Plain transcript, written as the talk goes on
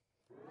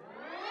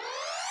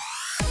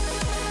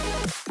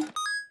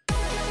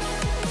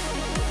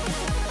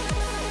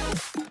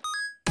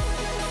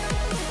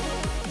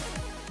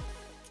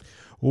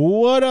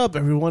What up,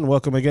 everyone?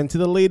 Welcome again to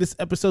the latest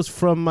episodes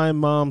from my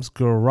mom's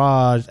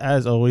garage.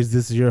 As always,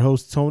 this is your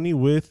host, Tony,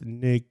 with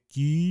Nikki.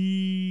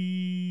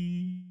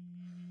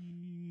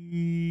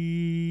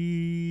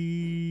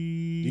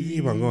 You can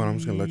keep on going. I'm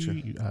just going to let you.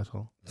 You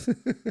asshole.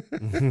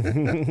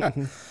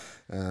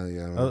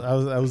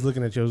 Yeah. I was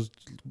looking at you. I was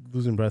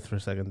losing breath for a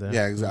second there.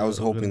 Yeah, I was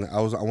hoping. I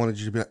wanted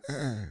you to be like,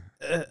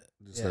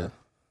 just yeah. a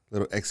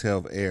little exhale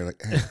of air.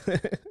 Like,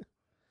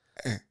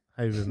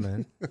 How you been,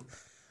 man?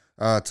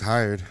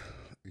 Tired.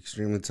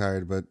 Extremely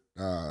tired, but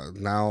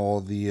now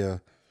all the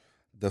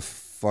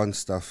fun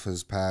stuff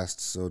has passed,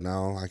 so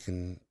now I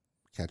can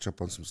catch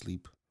up on some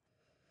sleep.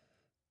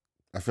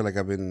 I feel like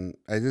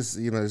there's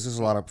just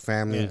a lot of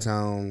family in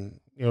town.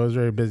 It was a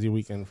very busy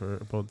weekend for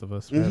both of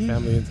us. We had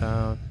family in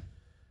town,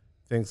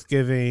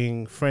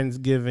 Thanksgiving,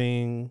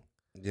 Friendsgiving.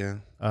 Yeah.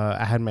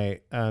 I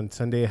had on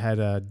Sunday I had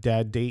a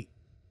dad date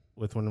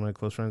with one of my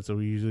close friends, so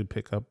we usually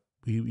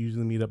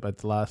meet up at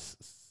the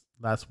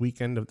last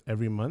weekend of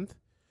every month.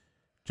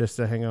 Just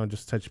to hang out and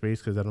just touch base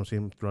because I don't see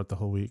him throughout the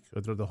whole week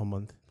or throughout the whole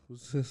month.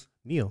 Who's this?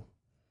 Neil.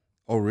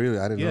 Oh, really?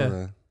 I didn't know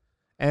that.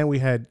 And we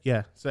had,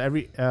 so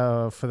every,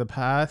 for the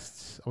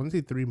past, I want to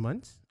say 3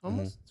 months,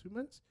 almost 2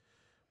 months.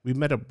 We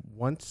met up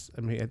once.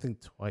 I mean, I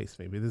think twice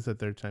maybe. This is the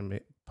third time,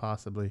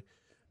 possibly.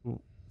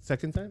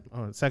 Second time?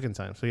 Oh, second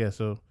time.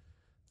 So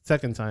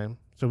second time.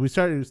 So we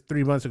started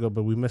 3 months ago,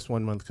 but we missed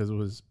 1 month because it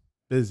was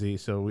busy.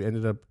 So we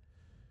ended up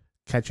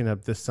catching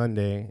up this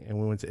Sunday, and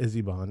we went to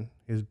Izibon.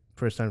 His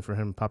first time for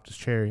him, popped his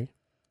cherry,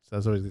 so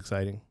that's always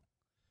exciting.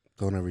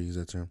 Don't ever use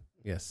that term.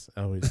 Yes,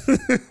 always,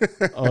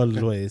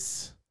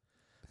 always.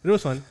 But it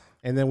was fun,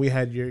 and then we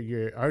had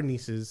our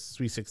niece's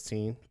sweet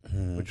 16,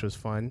 which was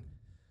fun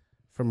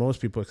for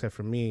most people except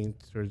for me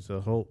towards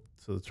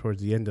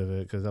the end of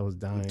it because I was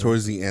dying.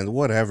 Towards the end,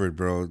 whatever,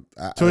 bro.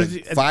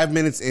 5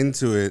 minutes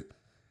into it.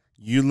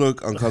 You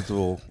look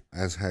uncomfortable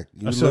as heck.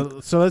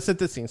 So let's set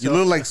the scene. You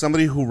look like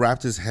somebody who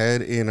wrapped his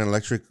head in an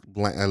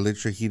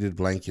electric heated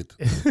blanket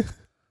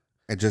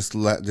and just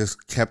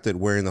kept it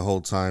wearing the whole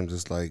time,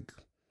 just like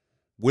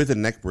with a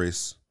neck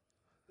brace.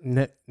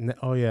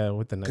 Oh yeah,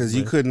 with the neck brace. Because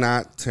you could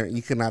not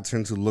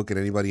turn to look at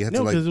anybody. You had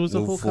to it was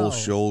move full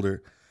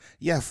shoulder.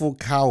 Yeah, full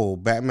cowl.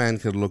 Batman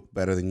could look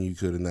better than you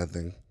could in that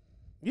thing.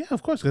 Yeah,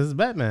 of course, because it's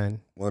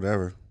Batman.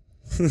 Whatever.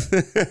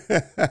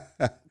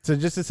 So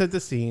just to set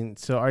the scene,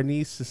 so our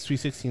niece's sweet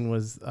 16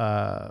 was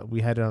we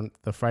had it on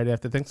the Friday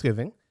after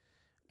Thanksgiving,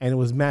 and it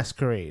was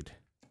masquerade.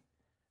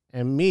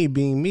 And me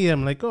being me,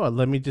 I'm like, oh,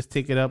 let me just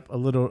take it up a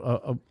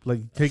little,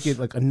 take it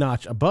like a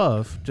notch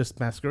above just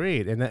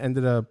masquerade, and I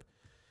ended up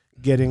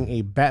getting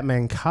a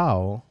Batman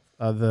cowl,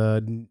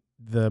 the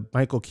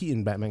Michael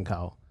Keaton Batman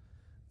cowl.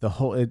 The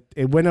whole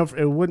it went up,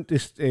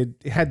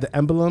 it had the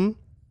emblem,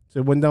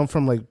 so it went down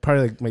from like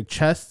probably like my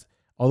chest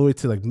all the way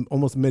to like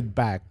almost mid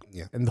back,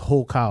 and the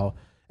whole cowl.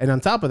 And on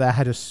top of that, I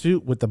had a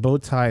suit with the bow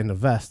tie and the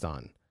vest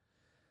on.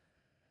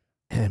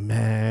 And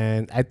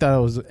man, I thought I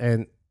was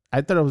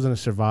gonna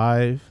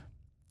survive.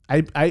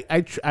 I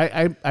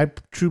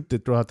trooped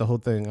it throughout the whole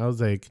thing.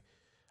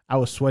 I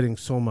was sweating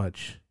so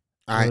much.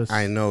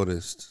 I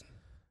noticed.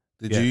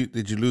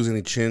 Did you lose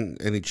any chin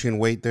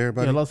weight there,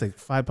 buddy? Yeah, I lost like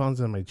 5 pounds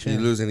on my chin.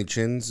 Did you lose any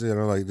chins?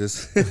 Like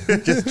just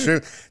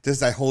just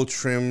that whole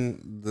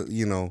trim,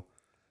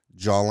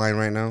 jawline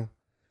right now.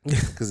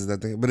 Because of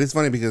that thing. But it's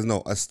funny because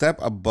a step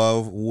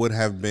above would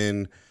have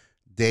been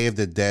Day of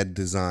the Dead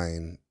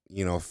design,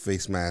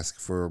 face mask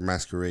for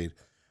masquerade.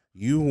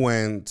 You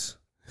went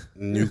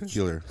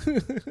nuclear.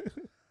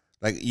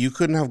 Like you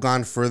couldn't have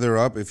gone further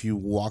up if you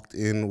walked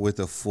in with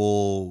a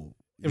full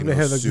if they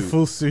had like the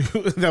full suit.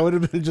 That would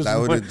have been just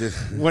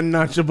one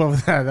notch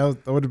above that.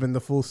 That would have been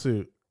the full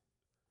suit.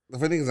 The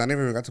funny thing is I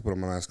never even got to put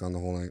my mask on the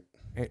whole night.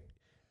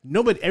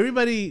 Nobody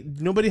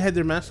had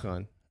their mask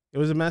on. It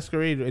was a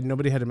masquerade, and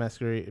nobody had a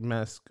masquerade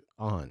mask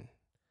on.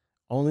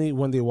 Only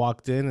when they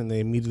walked in, and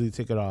they immediately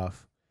took it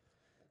off.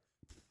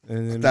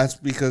 And then that's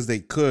because they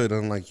could,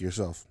 unlike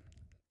yourself.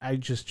 I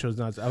just chose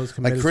not to. I was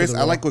committed like Chris. To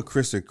I like what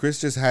Chris did.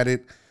 Chris just had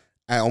it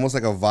almost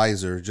like a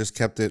visor. Just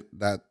kept it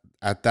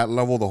at that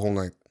level the whole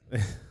night.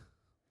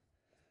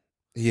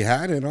 He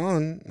had it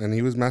on, and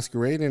he was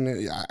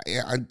masquerading.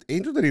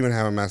 Angel didn't even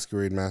have a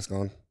masquerade mask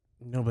on.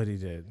 Nobody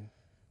did.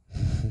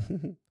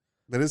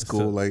 But it's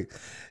cool,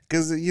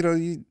 because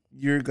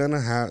you're gonna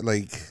have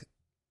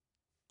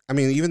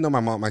even though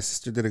my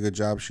sister did a good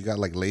job, she got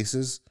like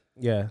laces,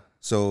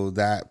 so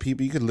that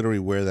you could literally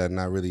wear that and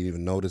not really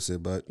even notice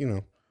it. But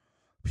when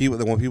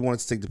people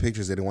wanted to take the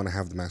pictures, they didn't want to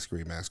have the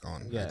masquerade mask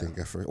on. I think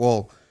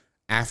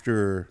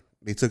after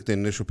they took the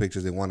initial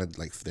pictures, they wanted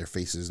like their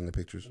faces in the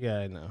pictures. Yeah,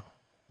 I know.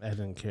 I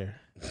didn't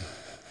care,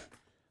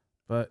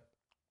 but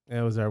it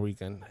was our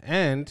weekend.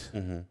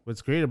 And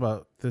what's great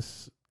about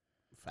this.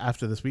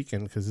 After this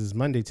weekend, because it's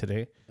Monday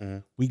today,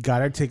 we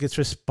got our tickets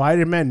for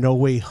Spider-Man No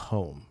Way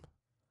Home.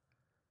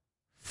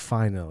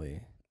 Finally.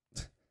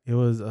 It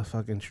was a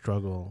fucking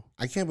struggle.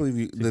 I can't believe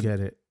you to get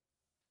it.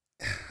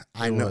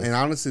 I know, and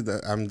honestly,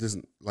 I'm just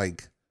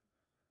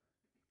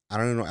I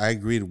don't know. I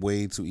agreed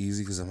way too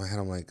easy because in my head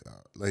I'm like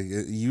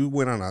you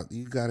went on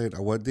you got it.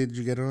 What did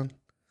you get on?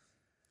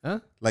 Huh?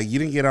 Like you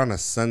didn't get on a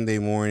Sunday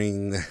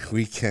morning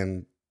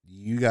weekend.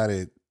 You got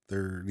it.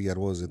 What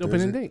was it?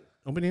 Opening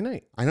Thursday?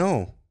 night. I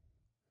know.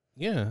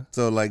 Yeah.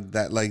 So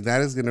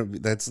that is gonna be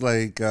that's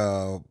like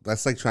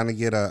trying to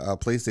get a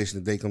PlayStation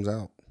the day it comes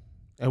out.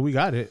 And we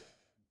got it.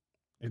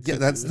 Yeah,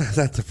 that's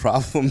the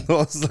problem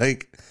though. It's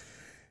like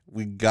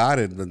we got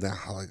it, but now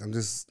like I'm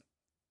just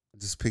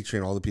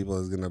picturing all the people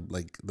that's gonna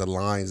like the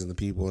lines and the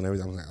people and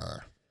everything. I'm like,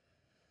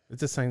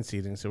 it's assigned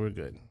seating, so we're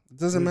good. It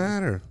doesn't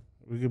matter.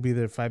 We could be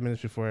there 5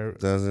 minutes before.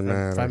 Doesn't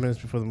matter. 5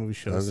 minutes before the movie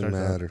show Doesn't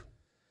matter. Out.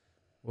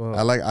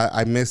 Well,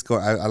 I miss go.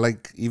 I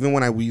like even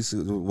when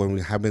when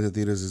we have been to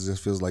theaters, it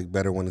just feels like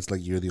better when it's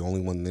like you're the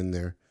only one in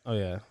there. Oh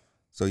yeah.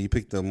 So you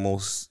pick the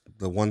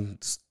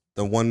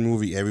one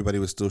movie everybody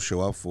would still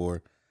show up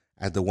for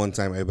at the one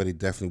time everybody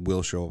definitely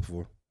will show up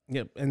for.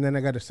 Yep, and then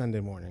I got a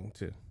Sunday morning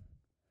too.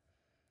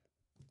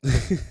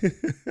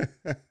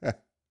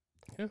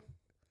 Yeah.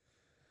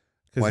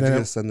 Why'd you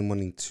get a Sunday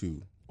morning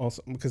too?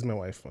 Also, because my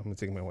wife. I'm gonna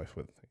take my wife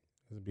with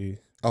me.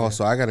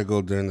 So I gotta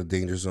go during the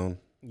danger zone.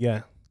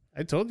 Yeah,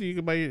 I told you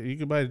could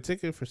buy the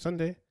ticket for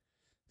Sunday.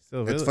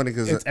 So it's funny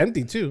because it's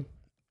empty too.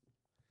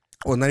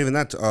 Well, not even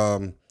that.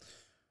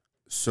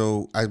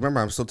 So I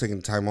remember I'm still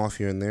taking time off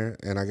here and there,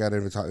 and I got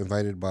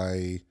invited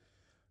by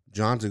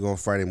John to go on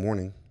Friday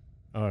morning.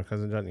 Oh, our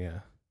cousin John, yeah.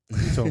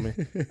 He told me.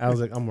 I was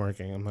like, I'm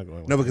working. I'm not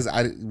going. No, because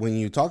when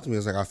you talked to me, I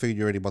was like, I figured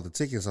you already bought the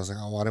tickets. I was like,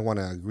 oh, I didn't want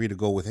to agree to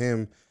go with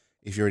him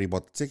if you already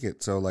bought the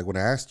ticket. So like when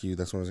I asked you,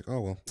 that's when I was like,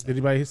 oh well. Did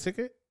he buy his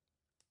ticket?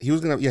 He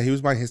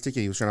was buying his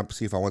ticket. He was trying to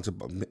see if I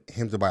wanted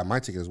him to buy my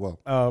ticket as well.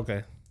 Oh,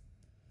 okay.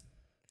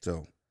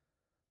 So,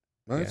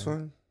 no, that's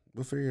fine.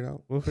 We'll figure it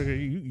out. We'll figure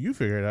you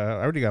figure it out.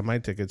 I already got my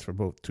tickets for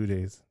both 2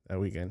 days that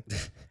weekend.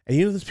 And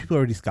you know, there's people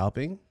already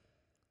scalping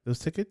those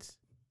tickets.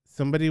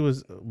 Somebody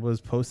was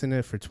posting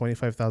it for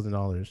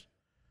 $25,000.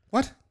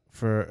 What?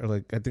 For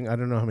like I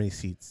don't know how many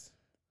seats.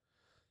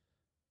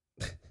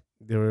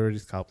 They were already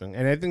scalping,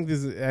 and I think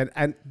this is.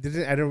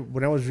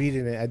 When I was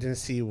reading it, I didn't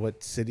see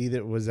what city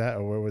that was at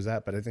or where it was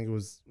at, but I think it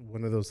was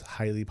one of those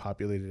highly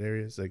populated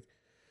areas like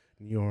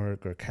New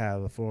York or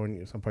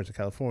California, some parts of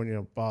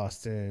California,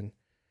 Boston.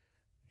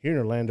 Here in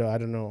Orlando, I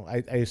don't know.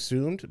 I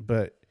assumed,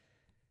 but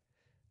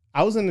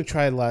I was gonna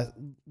try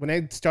when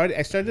I started.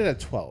 I started at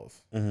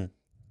 12,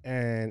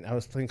 and I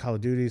was playing Call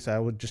of Duty, so I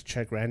would just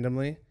check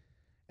randomly,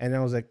 and I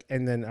was like,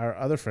 and then our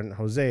other friend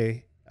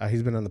Jose,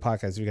 he's been on the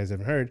podcast. If you guys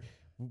haven't heard.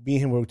 Me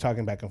and him were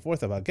talking back and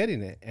forth about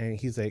getting it, and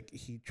he's like,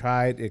 he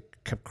tried,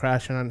 it kept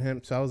crashing on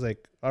him. So I was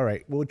like, all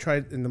right, we'll try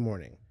it in the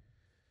morning.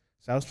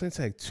 So I was playing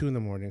to like 2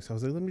 a.m. So I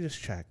was like, let me just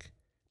check,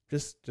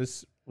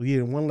 we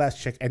did one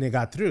last check, and it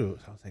got through.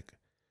 So I was like,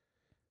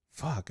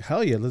 fuck,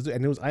 hell yeah, let's do it.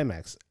 And it was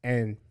IMAX,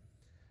 and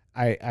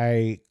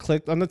I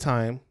clicked on the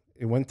time,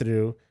 it went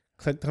through.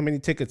 Clicked how many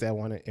tickets I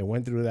wanted, it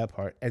went through that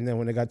part, and then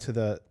when it got to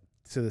the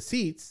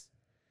seats,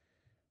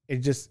 it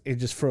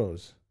just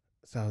froze.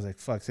 So I was like,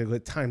 fuck, so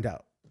it timed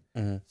out.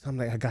 So I'm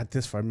like, I got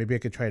this far. Maybe I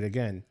could try it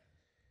again.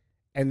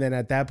 And then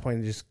at that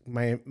point, just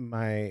my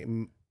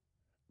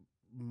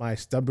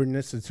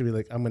stubbornness is to be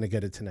like, I'm gonna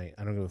get it tonight.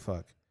 I don't give a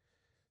fuck.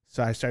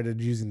 So I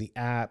started using the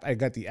app. I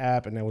got the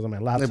app, and I was on my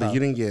laptop. Yeah, but you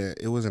didn't get.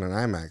 It wasn't an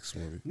IMAX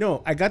movie.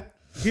 No,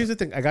 here's the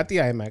thing. I got the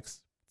IMAX.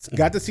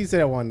 Got the seats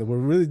that I wanted. Were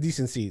really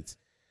decent seats.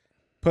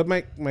 Put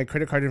my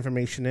credit card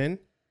information in,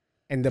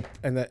 and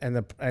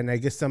I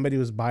guess somebody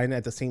was buying it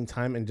at the same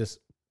time and just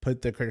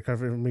put the credit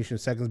card information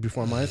seconds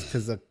before mine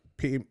because the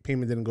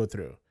payment didn't go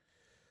through.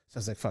 So I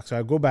was like, fuck. So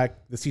I go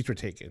back, the seats were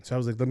taken. So I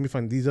was like, let me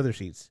find these other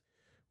seats,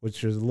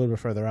 which was a little bit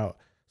further out.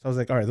 So I was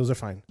like, all right, those are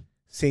fine.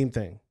 Same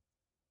thing.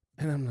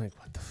 And I'm like,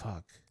 what the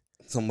fuck?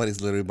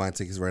 Somebody's literally buying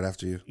tickets right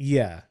after you.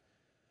 Yeah.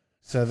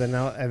 So then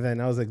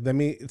I was like,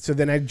 so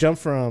then I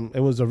jumped from,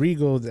 it was a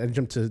Regal, I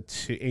jumped to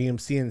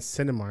AMC and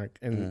Cinemark,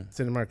 and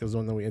Cinemark was the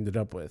one that we ended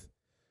up with.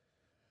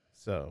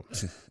 So.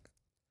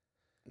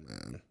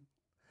 Man.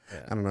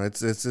 Yeah. I don't know.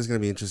 It's just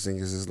gonna be interesting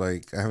because it's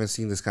like I haven't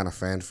seen this kind of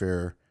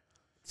fanfare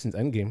since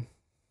Endgame.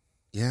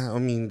 Yeah, I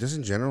mean, just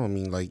in general. I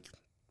mean, like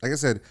I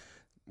said,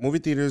 movie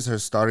theaters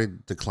have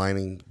started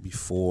declining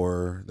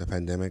before the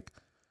pandemic.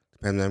 The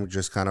pandemic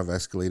just kind of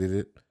escalated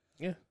it.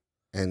 Yeah,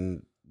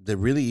 and they're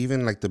really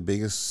even like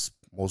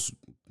most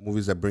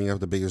movies that bring up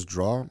the biggest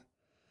draw.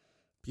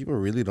 People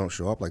really don't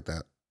show up like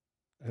that.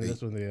 And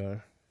this one they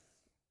are.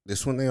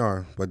 This one they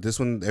are, but this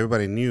one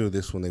everybody knew.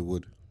 This one they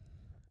would.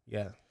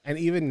 Yeah. And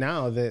even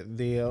now,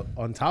 they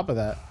on top of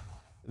that,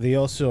 they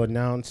also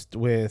announced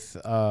with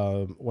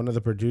one of the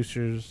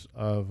producers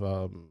of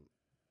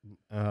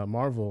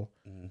Marvel,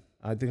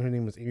 I think her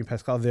name was Amy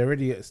Pascal. They're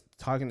already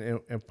talking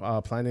and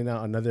planning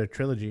out another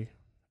trilogy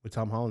with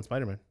Tom Holland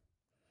Spider-Man.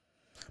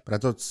 But I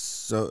thought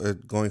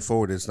going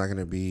forward, it's not going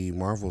to be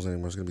Marvel's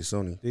anymore. It's going to be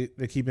Sony.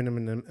 They're keeping them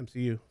in the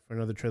MCU for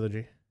another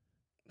trilogy.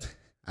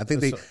 I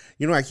think I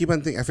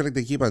feel like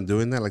they keep on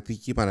doing that. Like they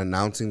keep on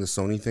announcing the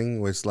Sony thing,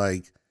 where it's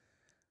like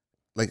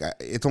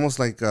it's almost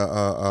like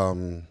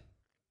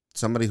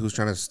somebody who's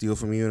trying to steal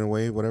from you in a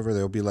way, whatever.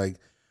 They'll be like,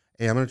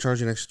 hey, I'm gonna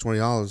charge you an extra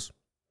 $20,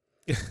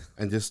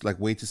 and just like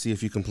wait to see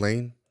if you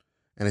complain.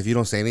 And if you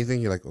don't say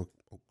anything, you're like, okay,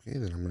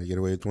 then I'm gonna get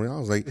away with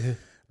 $20. Like,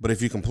 but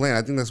if you complain,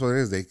 I think that's what it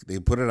is. They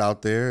put it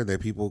out there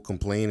that people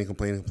complain and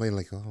complain and complain.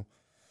 Like, oh,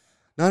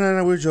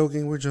 no, we're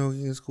joking,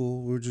 it's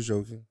cool, we're just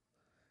joking.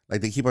 Like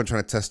they keep on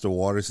trying to test the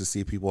waters to see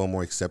if people are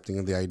more accepting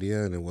of the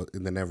idea, and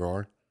they never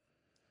are.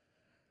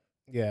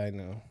 Yeah, I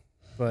know,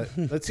 but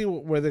let's see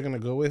where they're gonna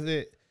go with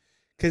it,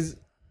 because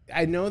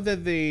I know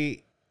that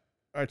they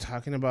are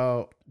talking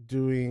about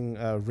doing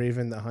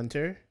Raven the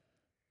Hunter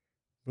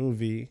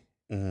movie,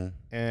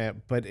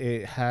 but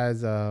it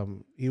has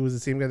he was the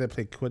same guy that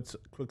played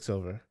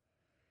Quicksilver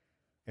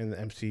in the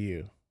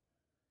MCU.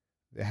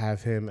 They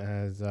have him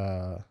as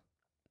a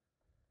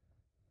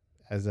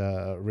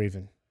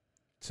Raven.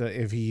 So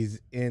if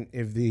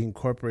they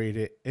incorporate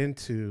it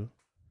into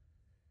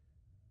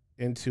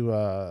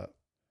MCU,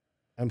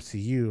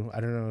 I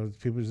don't know.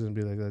 People are just gonna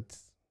be like,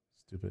 that's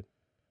stupid,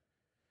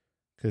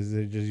 because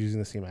they're just using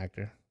the same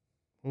actor.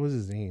 What was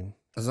his name?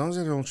 As long as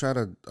they don't try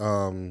to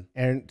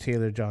Aaron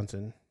Taylor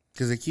Johnson.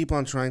 Because they keep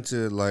on trying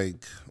to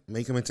like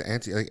make them into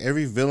like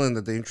every villain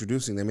that they're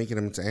introducing, they're making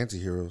them into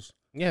anti-heroes.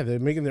 Yeah, they're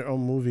making their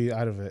own movie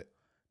out of it.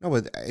 No,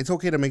 but it's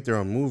okay to make their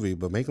own movie,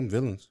 but make them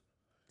villains.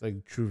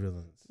 Like true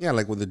villains. Yeah,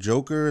 like with the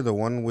Joker, the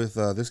one with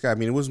this guy. I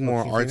mean, it was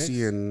more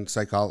artsy and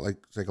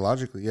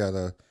psychologically.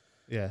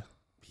 Yeah,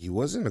 he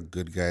wasn't a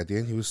good guy at the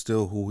end. He was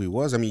still who he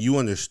was. I mean, you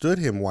understood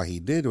him why he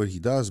did what he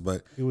does,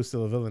 but he was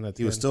still a villain at the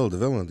end. He was still the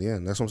villain at the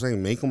end. That's what I'm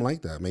saying. Make him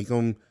like that. Make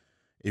him.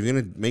 If you're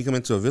gonna make him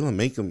into a villain,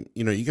 make him.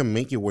 You know, you can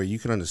make it where you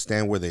can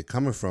understand where they're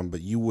coming from,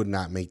 but you would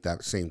not make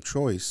that same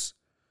choice.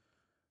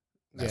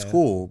 That's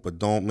cool, but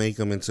don't make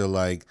them into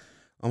like,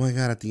 oh my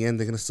god, at the end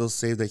they're gonna still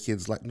save their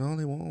kids. Like, no,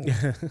 they won't.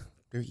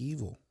 They're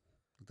evil.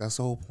 That's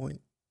the whole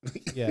point.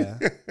 Yeah.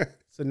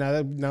 So now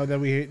that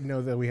we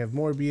know that we have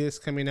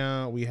Morbius coming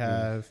out, we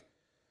have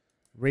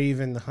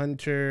Raven the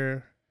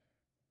Hunter.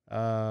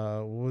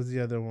 What was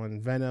the other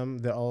one? Venom.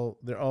 They're all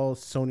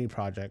Sony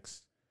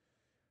projects.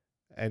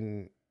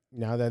 And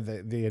now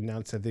that they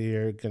announced that they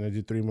are gonna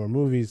do 3 more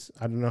movies,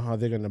 I don't know how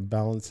they're gonna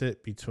balance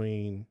it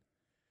between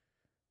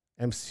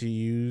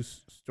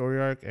MCU's story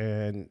arc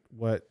and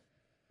what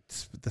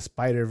the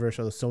Spider-Verse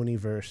or the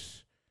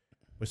Sony-verse,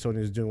 what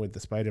Sony is doing with the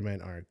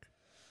Spider-Man arc.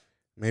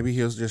 Maybe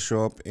he'll just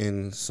show up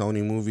in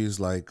Sony movies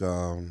like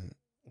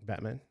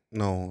Batman.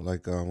 No,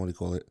 like what do you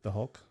call it? The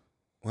Hulk.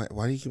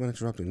 Why do you keep on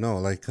interrupting? No,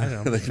 like I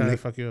don't know, like trying to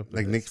fuck you up.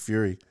 Like Nick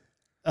Fury.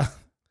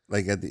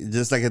 Like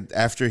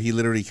after he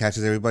literally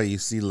catches everybody, you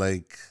see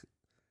like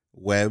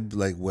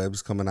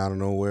webs coming out of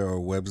nowhere, or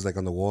webs like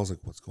on the walls. Like,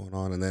 what's going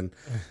on? And then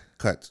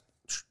cut.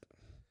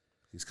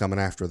 He's coming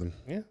after them.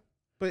 Yeah.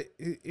 But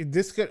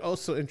this could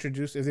also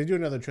introduce, if they do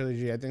another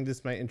trilogy, I think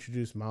this might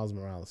introduce Miles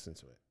Morales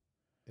into it.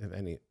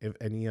 If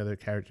any other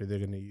character they're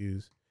going to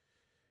use.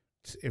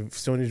 If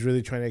Sony's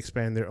really trying to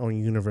expand their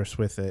own universe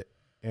with it.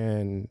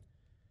 And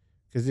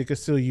because they could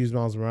still use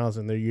Miles Morales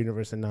in their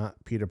universe and not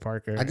Peter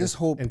Parker. I just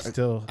hope. And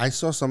still. I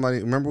saw somebody,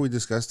 remember we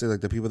discussed it, like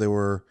the people they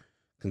were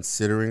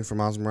considering for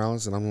Miles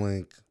Morales, and I'm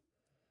like,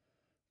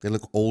 they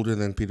look older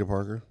than Peter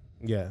Parker.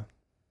 Yeah.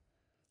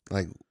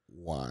 Like,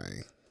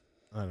 why?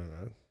 I don't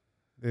know.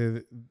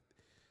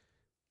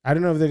 I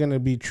don't know if they're gonna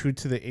be true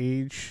to the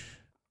age,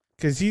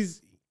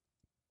 because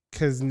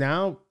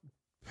now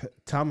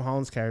Tom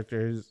Holland's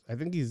character is, I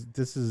think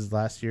this is his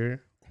last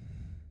year,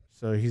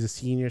 so he's a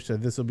senior. So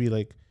this will be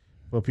like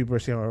what people are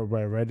saying, or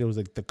what I read, it was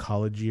like the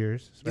college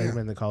years,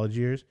 Spider-Man, the college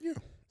years. Yeah.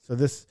 So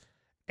this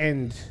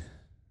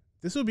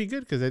will be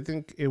good, because I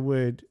think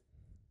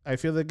I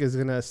feel like it's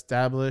gonna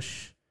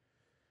establish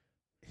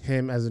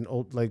him as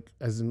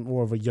as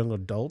more of a young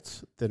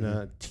adult than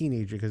a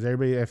teenager, because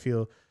everybody, I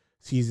feel,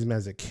 sees him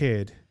as a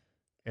kid,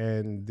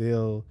 and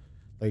they'll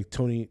like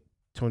Tony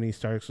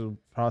Stark's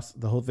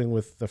the whole thing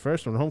with the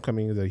first one,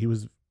 Homecoming, is that he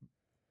was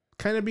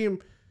kind of being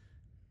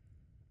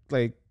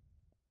like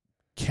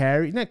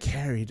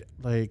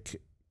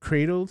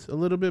cradled a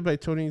little bit by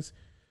Tony's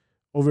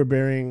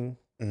overbearing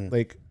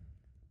like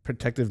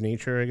protective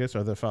nature, I guess,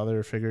 or the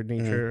father figure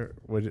nature,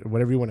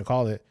 whatever you want to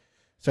call it.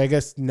 So I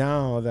guess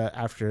now that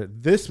after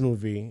this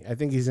movie, I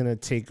think he's gonna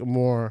take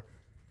more.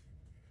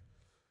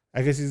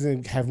 I guess he's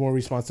gonna have more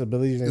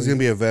responsibilities. He's gonna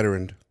be a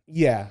veteran.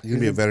 Yeah, he's gonna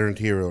be a veteran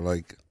hero.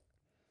 Like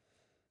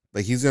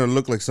he's gonna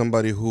look like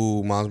somebody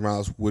who Miles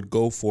Morales would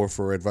go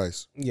for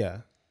advice.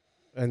 Yeah,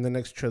 and the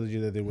next trilogy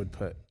that they would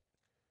put.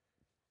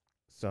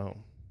 So,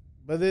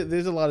 but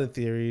there's a lot of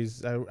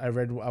theories. I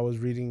was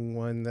reading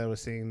one that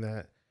was saying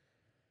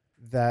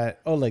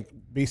that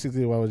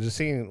basically what I was just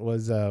saying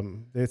was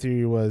their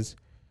theory was.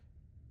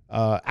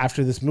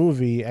 After this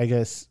movie, I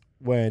guess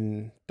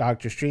when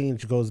Doctor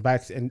Strange goes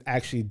back and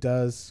actually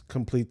does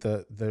complete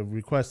the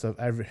request of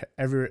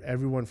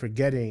everyone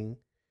forgetting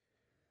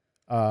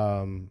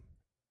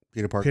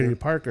Peter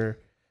Parker,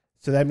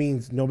 so that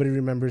means nobody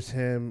remembers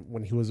him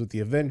when he was with the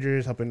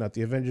Avengers, helping out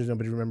the Avengers.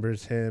 Nobody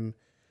remembers him.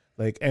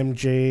 Like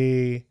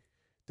MJ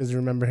doesn't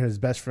remember his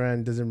best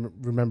friend, doesn't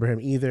remember him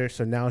either.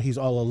 So now he's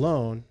all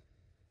alone,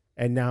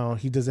 and now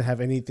he doesn't have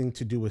anything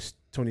to do with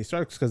Tony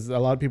Stark, because a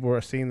lot of people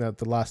are saying that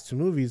the last two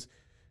movies,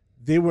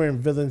 they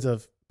weren't villains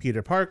of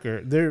Peter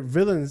Parker. They're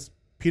villains.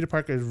 Peter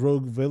Parker's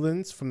rogue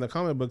villains from the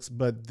comic books,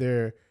 but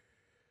their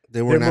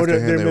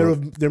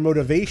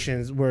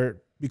motivations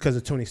were because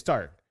of Tony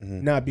Stark,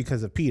 not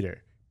because of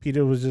Peter.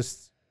 Peter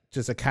was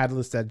just a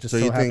catalyst that just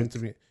so happened to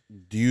be.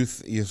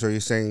 So you're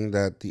saying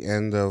that the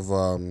end of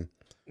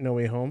No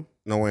Way Home?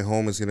 No Way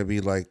Home is going to be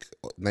like,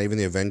 not even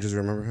the Avengers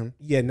remember him?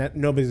 Yeah,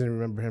 nobody's going to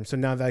remember him. So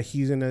now that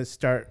he's going to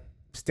start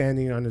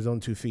standing on his own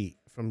 2 feet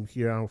from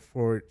here on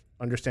forward,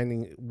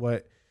 understanding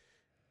what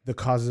the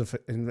causes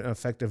and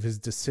effect of his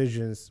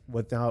decisions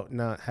without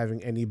not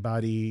having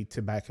anybody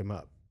to back him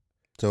up.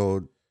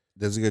 So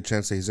there's a good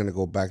chance that he's going to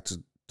go back to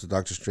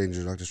Doctor Strange,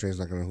 or Doctor Strange's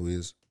not going to know who he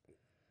is.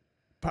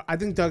 But I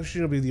think Doctor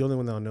Strange will be the only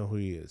one that'll know who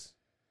he is,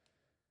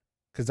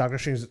 because Doctor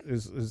Strange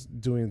is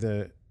doing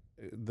the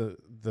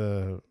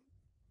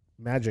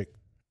magic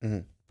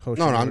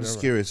potion. No, I'm just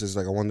curious. It's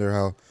like, I wonder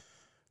how,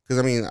 because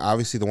I mean,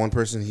 obviously the one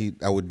person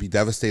that would be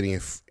devastating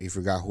if he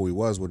forgot who he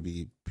was would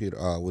be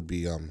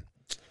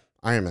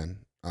Iron Man,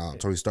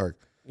 Tony Stark.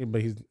 Yeah,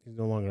 but he's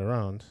no longer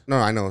around. No,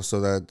 I know.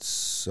 So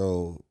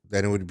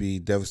then it would be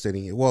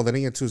devastating. Well, then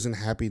again, too, isn't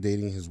Happy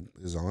dating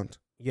his aunt?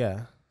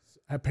 Yeah,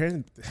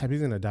 apparently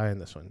Happy's gonna die in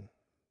this one.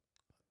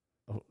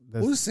 Oh,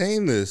 who's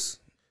saying this?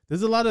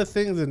 There's a lot of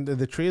things in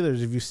the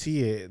trailers. If you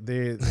see it,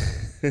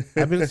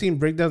 I've been seeing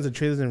breakdowns of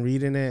trailers and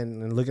reading it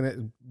and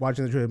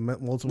watching the trailer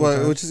multiple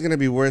times. Which is gonna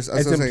be worse?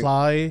 It's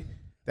imply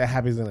that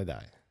Happy's gonna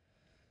die.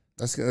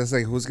 That's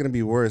like, who's gonna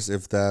be worse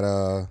if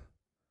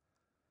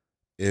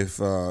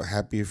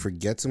Happy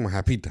forgets him or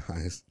Happy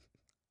dies?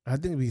 I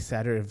think it'd be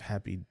sadder if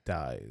Happy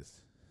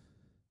dies,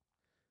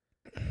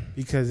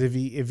 because if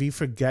he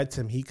forgets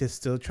him, he could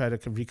still try to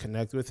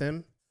reconnect with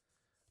him,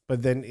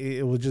 but then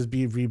it will just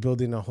be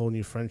rebuilding a whole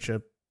new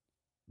friendship.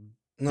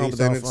 No, but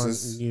then it's on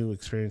new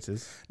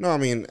experiences. No, I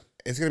mean,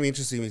 it's gonna be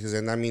interesting, because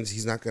then that means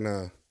he's not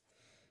gonna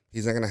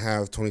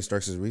have Tony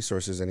Stark's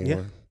resources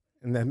anymore. Yeah.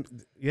 And then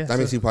that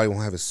means he probably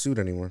won't have his suit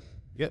anymore.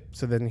 Yep.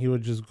 So then he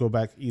would just go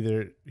back.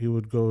 Either he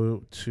would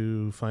go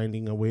to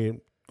finding a way,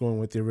 going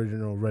with the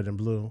original red and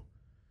blue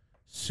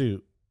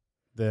suit,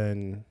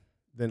 then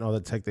all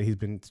the tech that he's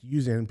been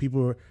using.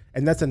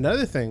 And that's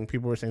another thing.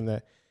 People were saying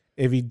that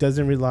if he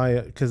doesn't rely,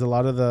 because a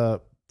lot of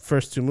the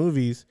first two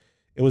movies,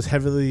 he was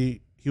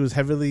heavily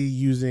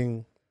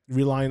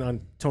relying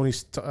on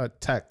Tony's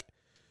tech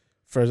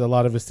for a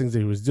lot of his things that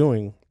he was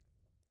doing.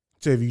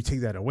 So if you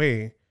take that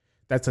away,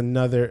 that's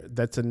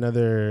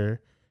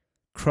another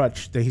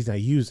crutch that he's not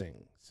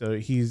using. So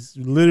he's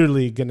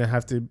literally gonna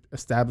have to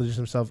establish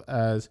himself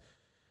as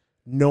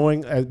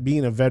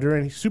being a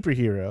veteran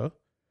superhero,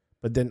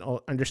 but then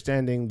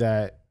understanding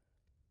that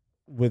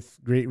with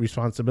great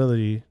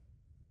responsibility.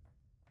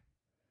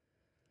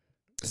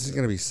 This is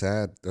gonna be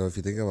sad though if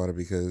you think about it,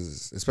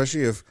 because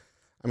especially if,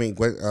 I mean,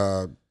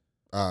 Pepper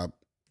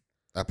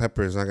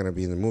is not gonna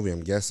be in the movie,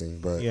 I'm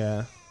guessing, but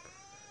yeah,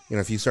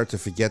 if you start to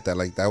forget that,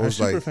 like, that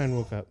was our like, super fan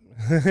woke up.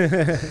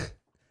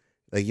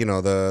 Like,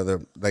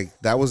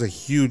 that was a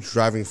huge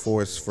driving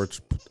force for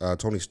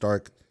Tony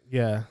Stark.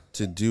 Yeah,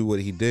 to do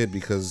what he did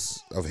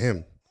because of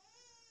him.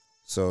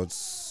 So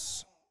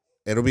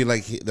it'll be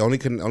like the only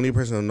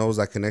person who knows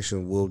that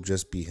connection will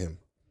just be him.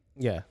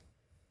 Yeah,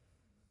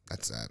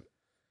 that's sad.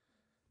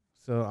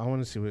 So I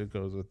want to see where it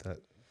goes with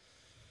that.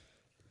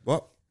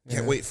 Well,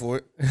 can't wait for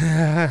it.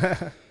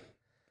 Yeah,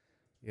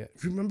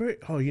 remember?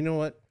 Oh, you know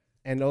what?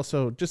 And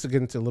also, just to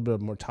get into a little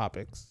bit more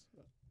topics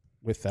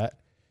with that,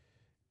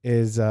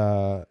 is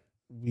I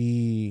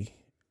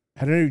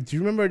don't know. Do you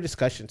remember our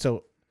discussion?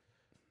 So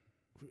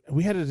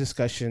we had a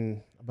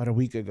discussion about a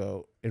week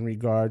ago in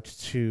regards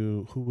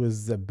to who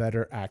was the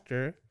better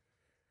actor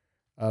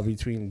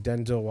between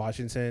Denzel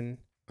Washington,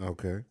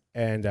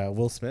 and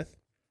Will Smith.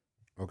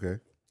 Okay.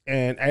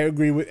 And I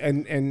agree with,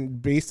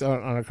 and based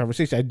on our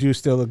conversation, I do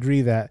still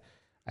agree that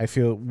I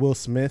feel Will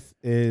Smith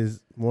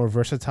is more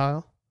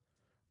versatile,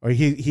 or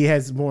he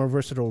has more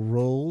versatile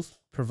roles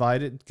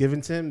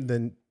given to him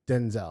than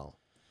Denzel.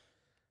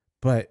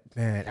 But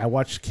man, I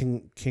watched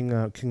King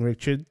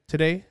Richard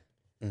today.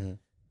 Mm-hmm.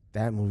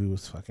 That movie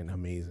was fucking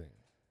amazing.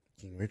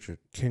 King Richard.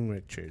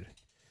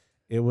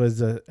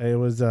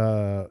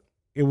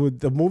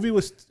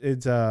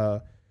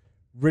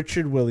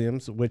 Richard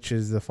Williams, which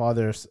is the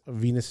father of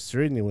Venus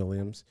Serena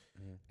Williams,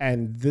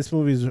 and this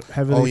movie is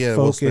heavily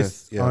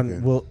focused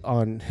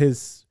on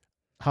his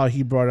how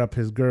he brought up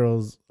his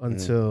girls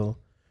until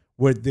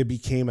where they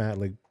became at,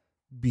 like,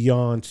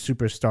 beyond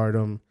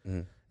superstardom,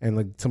 and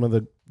like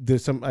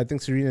I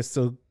think Serena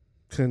still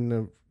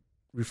can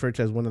refer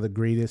to as one of the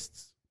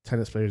greatest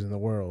tennis players in the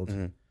world.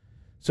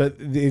 So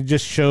it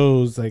just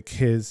shows like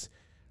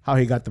how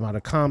he got them out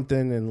of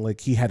Compton, and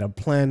like he had a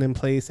plan in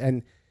place,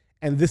 and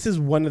this is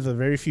one of the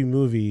very few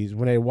movies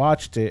when I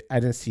watched it I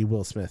didn't see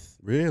Will Smith.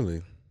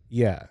 Really?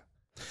 Yeah.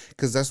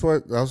 Because that's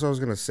what I was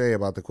gonna say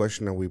about the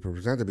question that we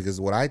presented, because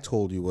what I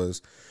told you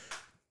was,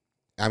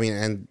 I mean,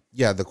 and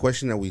yeah, the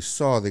question that we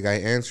saw, the guy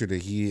answered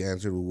it. He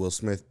answered with Will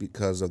Smith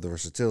because of the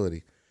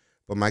versatility.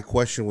 But my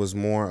question was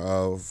more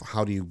of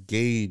how do you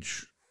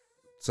gauge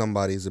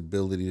somebody's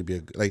ability to be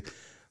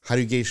how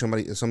do you gauge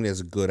somebody as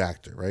a good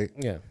actor, right?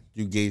 Yeah.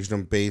 You gauge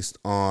them based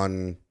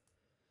on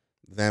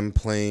them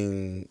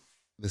playing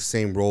the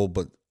same role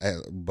but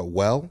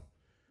well.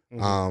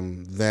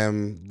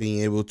 Them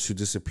being able to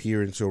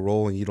disappear into a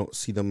role and you don't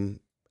see them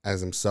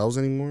as themselves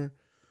anymore,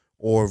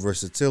 or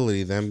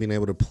versatility, them being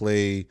able to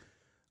play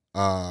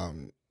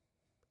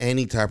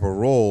any type of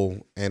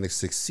role and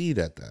succeed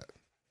at that.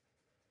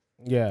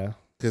 Yeah.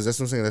 Because that's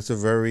what I'm saying. That's a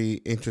very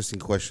interesting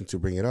question to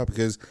bring it up,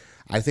 because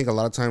I think a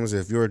lot of times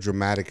if you're a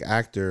dramatic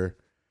actor,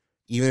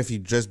 even if you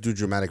just do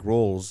dramatic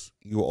roles,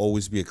 you will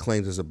always be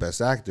acclaimed as the best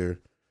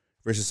actor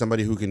versus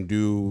somebody who can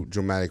do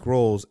dramatic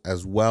roles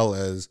as well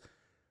as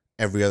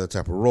every other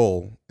type of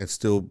role and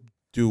still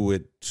do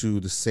it to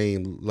the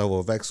same level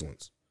of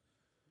excellence.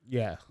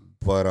 Yeah.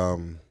 But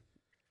in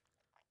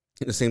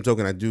the same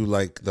token, I do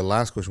like the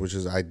last question, which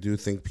is I do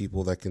think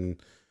people that can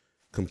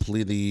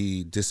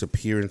completely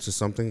disappear into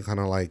something, kind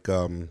of like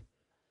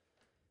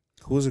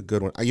who's a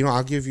good one?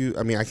 I'll give you.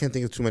 I mean, I can't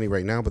think of too many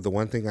right now, but the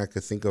one thing I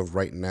could think of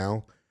right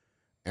now,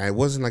 and it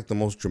wasn't like the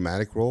most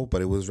dramatic role,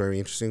 but it was very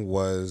interesting,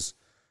 was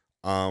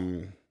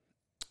Tom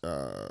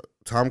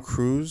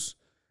Cruise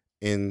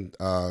in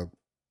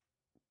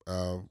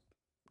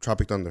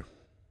Tropic Thunder.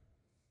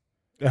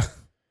 Yeah.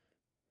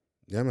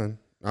 Yeah, man.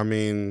 I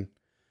mean,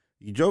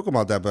 you joke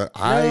about that, but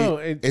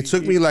it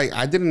took me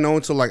I didn't know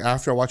until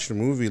after I watched the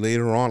movie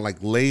later on.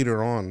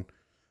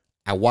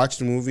 I watched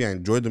the movie, I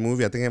enjoyed the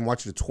movie. I think I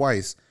watched it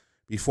twice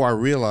before I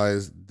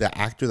realized the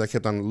actor that I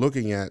kept on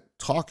looking at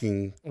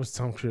talking was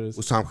Tom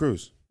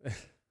Cruise.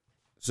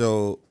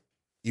 So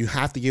you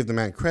have to give the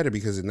man credit,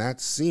 because in that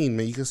scene,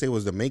 man, you can say it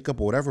was the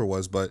makeup or whatever it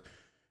was, but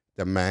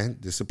the man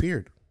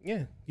disappeared.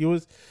 Yeah, he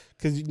was,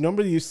 because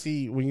normally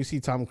when you see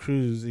Tom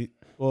Cruise,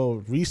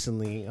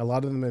 recently a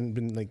lot of them have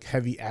been like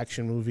heavy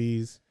action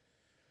movies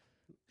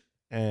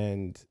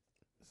and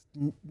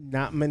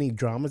not many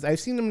dramas. I've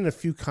seen him in a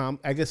few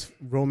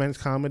romance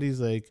comedies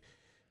like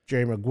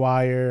Jerry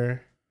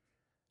Maguire.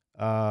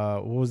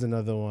 What was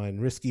another one?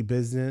 Risky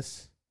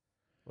Business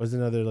was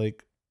another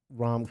like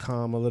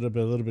rom-com, a little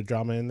bit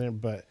drama in there.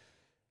 But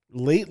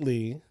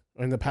lately,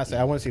 or in the past,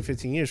 I want to say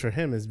 15 years for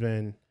him has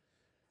been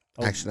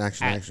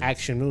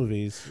action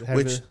movies.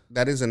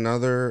 That is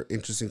another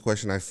interesting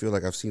question. I feel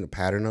like I've seen a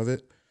pattern of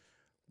it.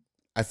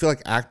 I feel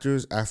like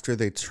actors, after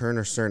they turn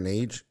a certain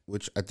age,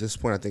 which at this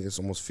point I think it's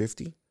almost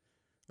 50,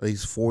 at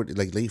least 40,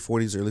 like late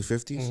 40s, early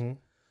 50s,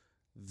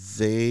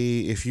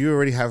 if you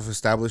already have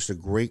established a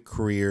great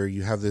career,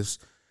 you have this,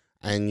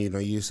 and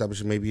you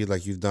establish maybe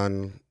like you've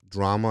done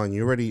drama and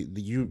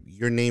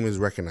your name is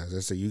recognized. I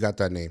say you got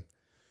that name.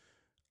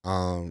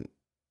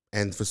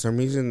 And for some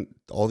reason,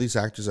 all these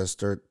actors that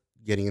start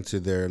getting into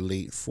their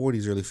late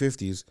 40s, early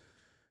 50s,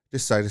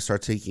 decide to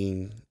start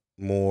taking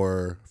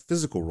more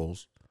physical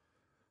roles,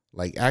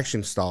 like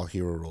action style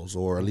hero roles,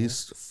 or at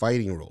least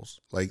fighting roles.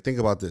 Like, think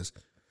about this.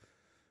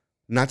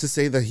 Not to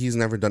say that he's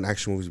never done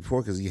action movies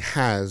before, because he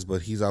has,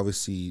 but he's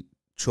obviously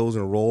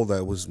chosen a role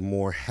that was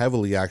more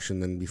heavily action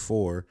than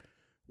before,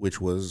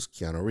 which was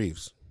Keanu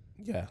Reeves.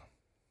 Yeah.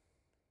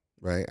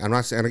 Right? I'm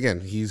not saying, again,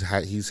 he's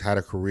had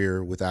a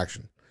career with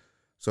action.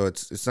 So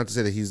it's not to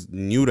say that he's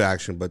new to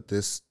action, but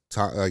this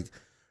like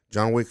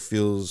John Wick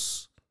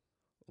feels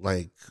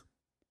like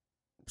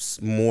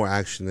more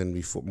action than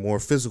before, more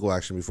physical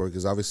action before,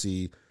 because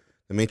obviously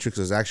The Matrix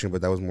was action,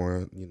 but that was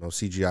more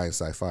CGI and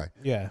sci-fi.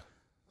 Yeah.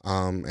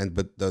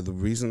 But the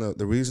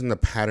reason the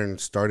pattern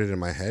started in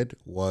my head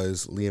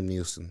was Liam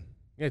Neeson.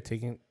 Yeah,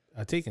 Taken.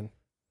 But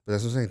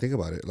that's what I'm saying. Think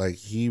about it. Like,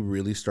 he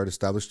really starting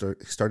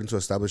to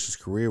establish his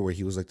career where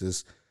he was like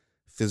this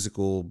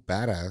physical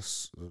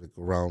badass, like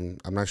around,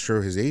 I'm not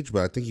sure his age,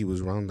 but I think he was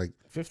around like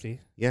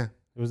 50. Yeah.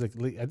 It was like,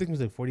 I think it was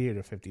like 48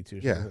 or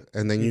 52. Yeah.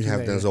 And then you have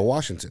Denzel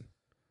Washington.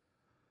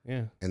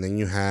 Yeah. And then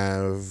you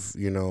have,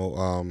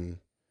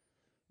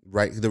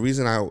 right. The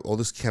reason all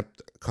this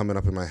kept coming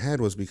up in my head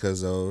was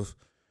because of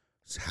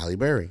Halle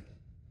Berry.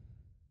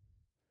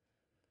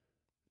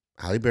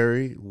 Halle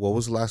Berry, what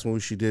was the last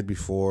movie she did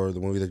before the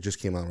movie that just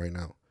came out right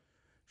now?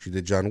 She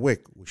did John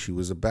Wick. She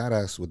was a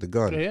badass with the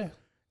gun. Yeah.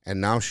 And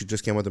now she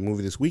just came out with a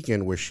movie this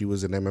weekend where she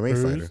was an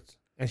MMA fighter.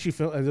 And she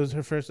filmed, it was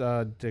her first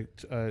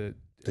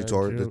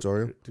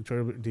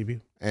Dictatorial debut.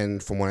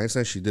 And from what I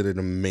understand, she did an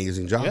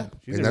amazing job.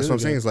 Yeah, and that's what I'm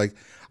saying. It's like,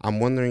 I'm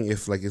wondering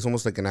if like it's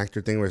almost like an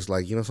actor thing where it's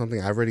like,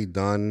 something, I've already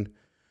done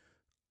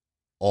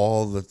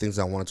all the things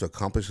I wanted to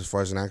accomplish as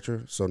far as an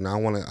actor. So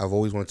now I've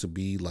always wanted to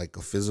be like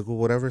a physical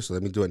whatever. So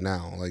let me do it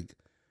now. Like,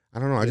 I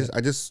don't know. Yeah. I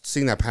just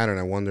seeing that pattern.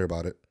 I wonder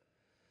about it.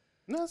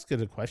 No, that's good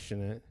to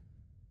question it.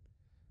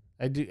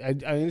 I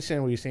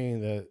understand what you're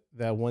saying,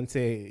 that once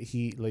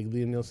he like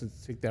Liam Neeson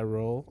take that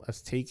role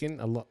as Taken,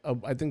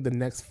 I think the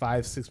next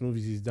 5-6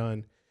 movies he's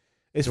done,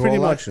 it's pretty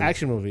much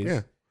action movies.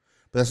 Yeah,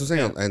 but that's what I'm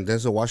saying. Yeah. And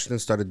Denzel Washington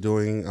started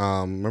doing.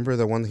 Remember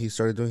the one that he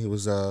started doing? He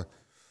was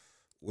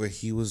where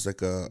he was like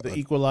the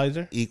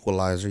Equalizer.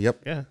 Equalizer.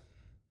 Yep. Yeah.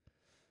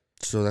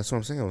 So that's what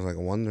I'm saying. I was like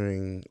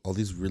wondering, all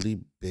these really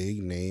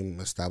big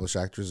name established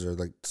actors are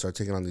like start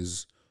taking on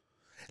these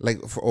Like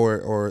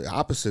or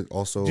opposite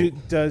also.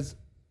 Does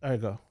all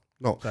right, go.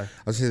 No, Sorry.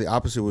 I'd say the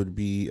opposite would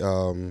be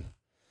the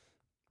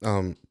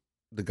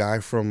guy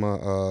from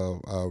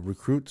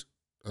Recruit.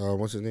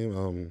 What's his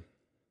name?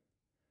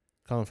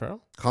 Colin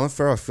Farrell? Colin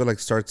Farrell. I feel like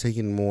started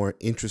taking more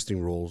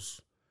interesting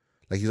roles.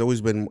 Like he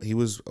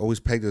was always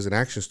pegged as an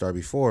action star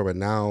before, but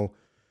now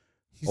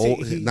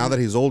now that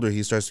he's older,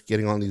 he starts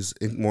getting on these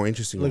more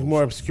interesting, like roles.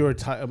 more obscure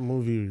type of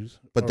movies.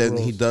 But then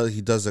roles.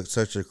 he does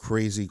such a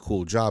crazy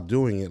cool job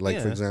doing it.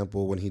 Like for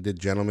example, when he did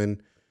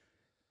Gentleman,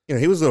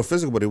 he was a little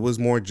physical, but it was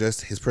more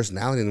just his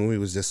personality in the movie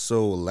was just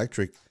so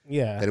electric.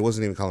 Yeah, that it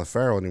wasn't even Colin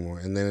Farrell anymore.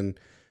 And then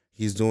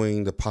he's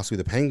doing possibly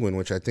the Penguin,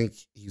 which I think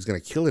he's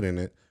gonna kill it in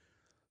it.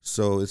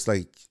 So it's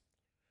like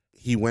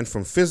he went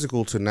from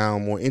physical to now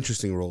more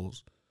interesting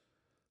roles.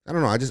 I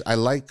don't know. I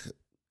like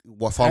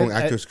following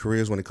actors'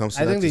 careers when it comes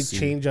to. I think they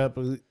change up.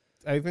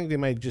 I think they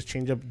might just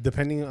change up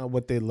depending on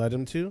what they led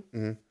him to.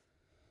 Mm-hmm.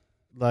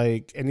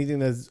 Like anything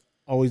that's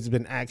always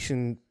been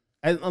action,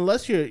 and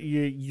unless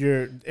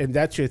you're and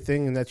that's your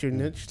thing and that's your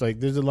niche. Like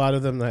there's a lot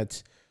of them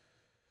that's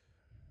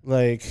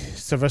like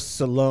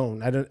Sylvester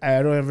Stallone.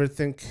 I don't ever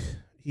think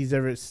he's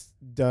ever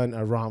done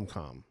a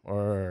rom-com,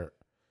 or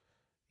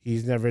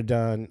he's never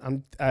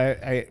done.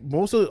 I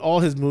most of all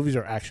his movies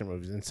are action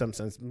movies in some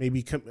sense.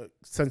 Maybe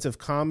sense of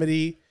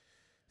comedy,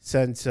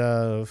 sense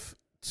of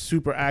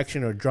super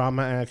action or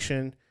drama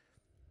action,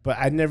 but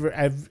I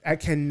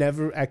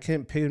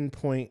can't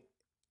pinpoint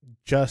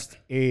just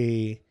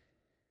a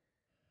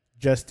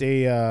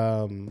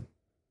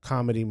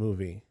comedy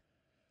movie.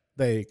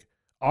 Like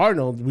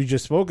Arnold, we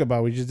just spoke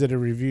about. We just did a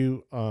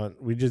review on.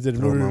 We just did a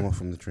Throw movie. Mama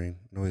from the Train.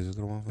 No, is it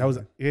Throw Mama? That was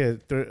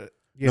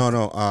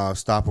No.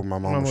 Stop or My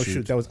Mama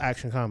Shoot. That was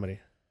action comedy.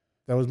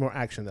 That was more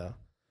action though.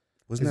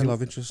 Wasn't there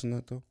love interest in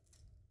that though?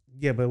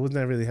 Yeah, but it wasn't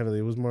that really heavily.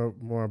 It was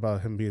more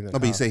about him being. No,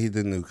 but you say he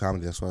didn't do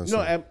comedy. That's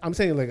why. I'm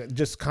saying like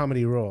just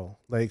comedy role,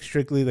 like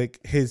strictly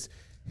like his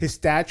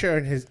stature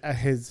and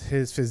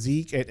his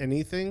physique at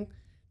anything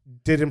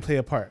didn't play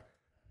a part.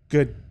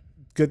 Good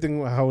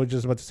thing. How I was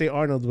just about to say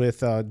Arnold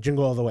with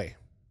Jingle All the Way.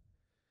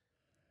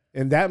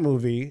 In that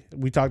movie,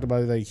 we talked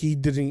about it, like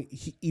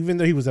even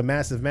though he was a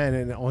massive man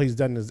and all he's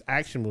done is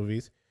action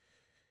movies,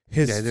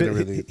 he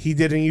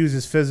didn't use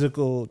his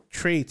physical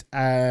traits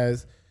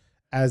as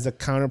a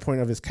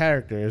counterpoint of his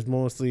character. It's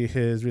mostly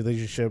his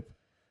relationship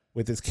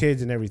with his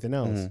kids and everything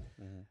else.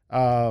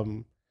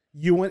 Mm-hmm.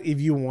 If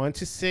you want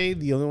to say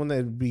the only one that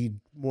would be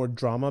more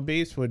drama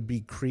based would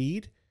be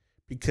Creed,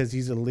 because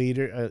he's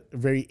a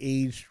very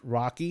aged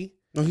Rocky.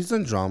 No, he's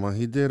done drama.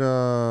 He did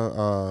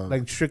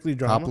like strictly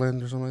drama,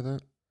 Copland or something like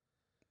that.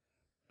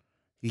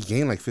 He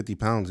gained like 50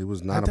 pounds. He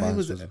was not about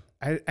his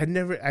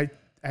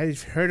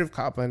I've heard of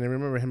Copland. I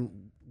remember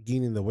him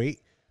gaining the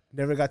weight.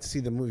 Never got to see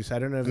the movie, so I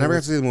don't know. I never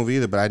got to see the movie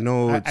either, but I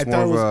know it's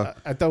more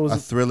of a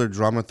thriller,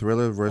 drama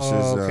thriller versus.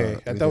 Oh,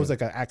 okay, I thought it was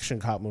like an action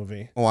cop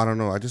movie. Oh, I don't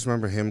know. I just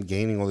remember him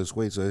gaining all this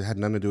weight, so it had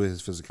nothing to do with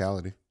his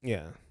physicality.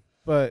 Yeah,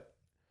 but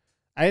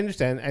I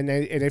understand, and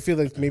I feel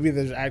like maybe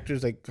there's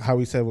actors like how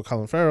we said with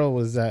Colin Farrell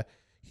was that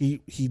he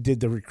did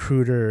The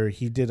Recruiter,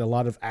 he did a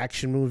lot of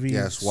action movies,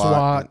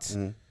 SWAT.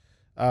 Mm-hmm.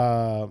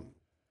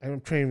 I'm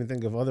trying to even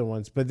think of other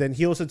ones, but then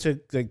he also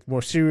took like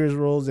more serious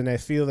roles, and I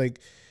feel like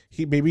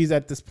he's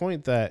at this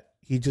point that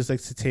he just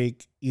likes to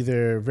take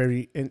either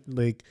very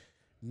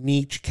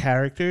niche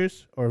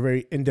characters or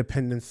very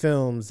independent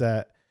films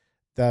that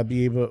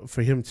be able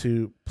for him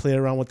to play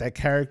around with that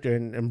character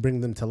and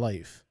bring them to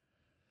life.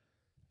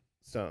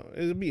 So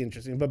it'll be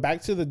interesting. But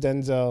back to the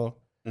Denzel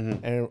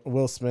and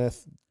Will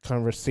Smith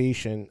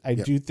conversation, I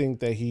do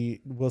think that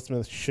Will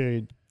Smith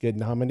should get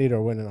nominated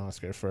or win an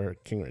Oscar for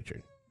King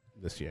Richard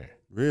this year.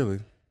 Really?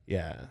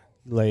 Yeah.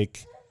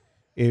 Like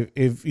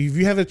if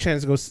you have a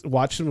chance to go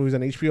watch the movies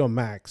on HBO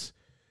Max,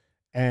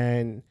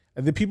 and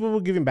the people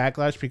were giving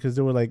backlash because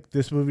they were like,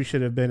 this movie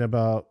should have been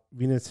about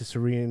Venus and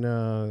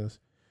Serena's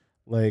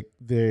like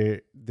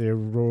their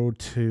road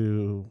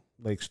to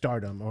like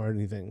stardom or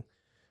anything.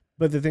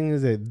 But the thing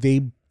is that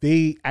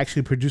they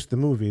actually produced the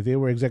movie. They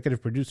were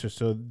executive producers,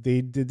 so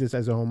they did this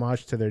as a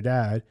homage to their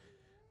dad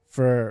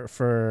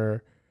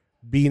for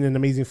being an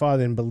amazing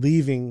father and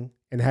believing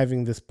and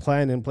having this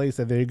plan in place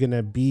that they're going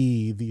to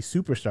be the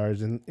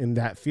superstars in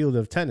that field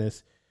of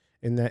tennis,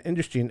 in that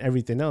industry and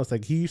everything else.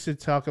 Like he used to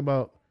talk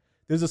about,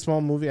 there's a small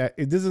movie,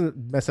 it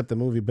doesn't mess up the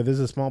movie, but there's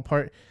a small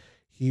part.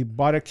 He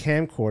bought a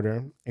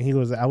camcorder and he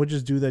goes, I would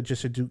just do that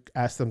just to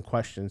ask them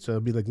questions. So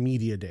it'll be like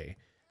media day.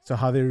 So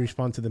how they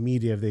respond to the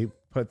media if they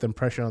put them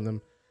pressure on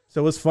them.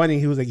 So it was funny.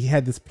 He was like, he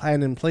had this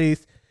plan in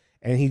place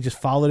and he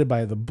just followed it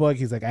by the book.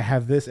 He's like, I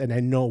have this and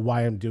I know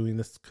why I'm doing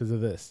this because of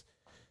this.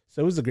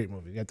 So it was a great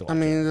movie. You have to watch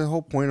it. The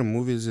whole point of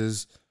movies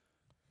is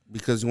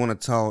because you want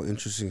to tell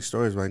interesting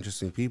stories by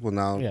interesting people.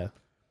 Now,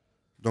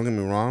 don't get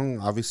me wrong.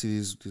 Obviously,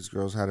 these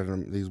girls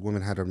these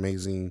women had an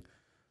amazing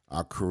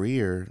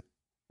career.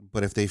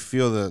 But if they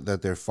feel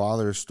that their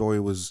father's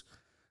story was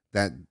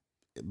that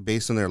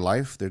based on their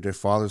life, their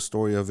father's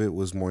story of it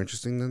was more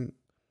interesting, then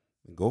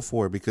go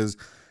for it. Because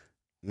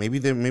maybe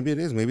it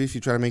is. Maybe if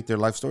you try to make their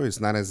life story, it's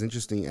not as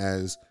interesting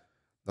as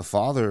the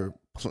father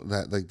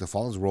that like the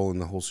father's role in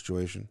the whole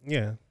situation.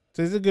 Yeah.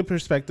 So it's a good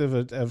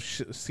perspective of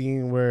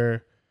seeing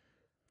where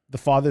the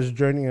father's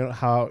journey and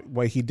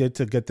what he did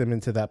to get them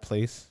into that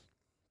place.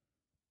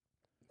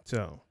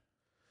 So,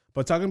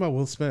 but talking about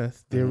Will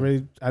Smith, they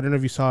already, I don't know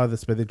if you saw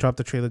this, but they dropped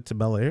the trailer to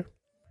Bel Air.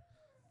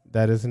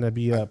 That is going to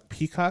be a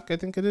Peacock, I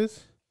think it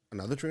is.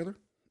 Another trailer?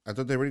 I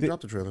thought they already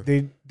dropped the trailer.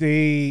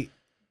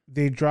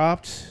 They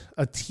dropped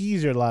a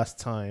teaser last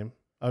time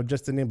of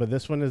just the name, but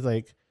this one is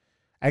like,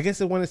 I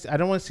guess I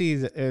don't want to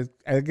see.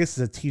 I guess it's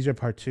a teaser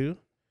part 2.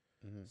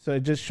 Mm-hmm. So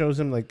it just shows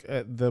him like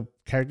the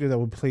character that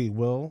would play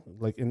Will,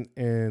 like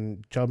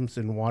in jumps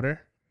in water.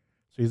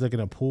 So he's like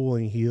in a pool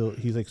and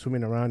he's like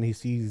swimming around. And he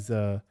sees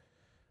the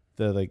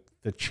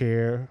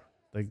chair,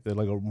 like a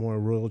more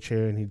royal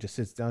chair, and he just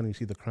sits down. And you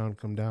see the crown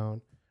come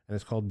down, and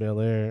it's called Bel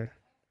Air.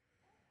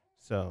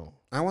 So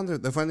I wonder.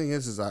 The funny thing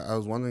is I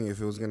was wondering if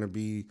it was gonna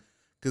be,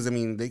 because I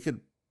mean they could,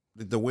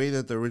 the way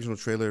that the original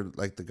trailer,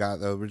 like the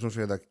original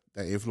trailer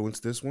that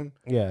influenced this one.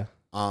 Yeah.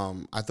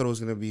 I thought it was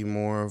gonna be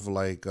more of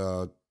like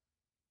a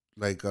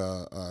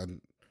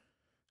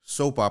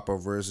soap opera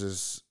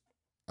versus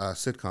a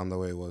sitcom, the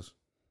way it was.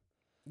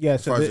 Yeah.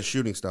 As far as the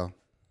shooting style.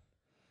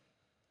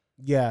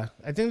 Yeah,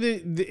 I think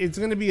it's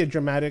gonna be a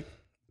dramatic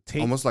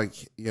take. Almost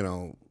like,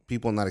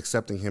 people not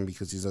accepting him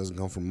because he doesn't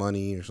come from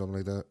money or something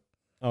like that.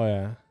 Oh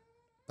yeah.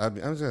 That'd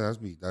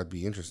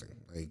be interesting.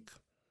 Like,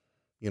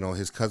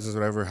 his cousins,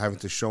 whatever, having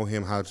to show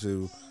him how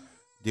to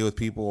deal with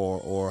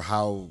people, or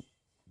how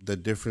the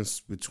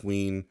difference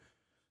between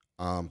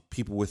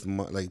people with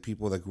like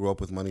people that grew up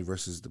with money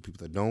versus the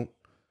people that don't.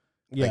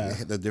 Yeah,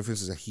 like, the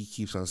differences that he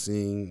keeps on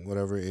seeing,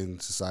 whatever, in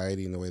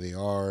society and the way they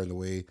are and the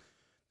way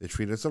they're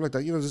treated, stuff like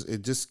that.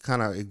 It just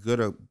kind of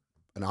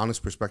an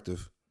honest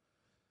perspective.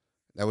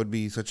 That would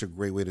be such a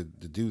great way to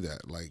do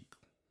that. Like,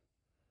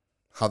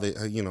 how they,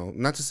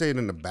 not to say it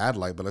in a bad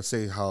light, but let's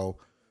say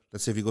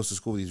if he goes to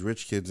school with these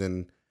rich kids,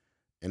 and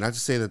not to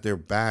say that they're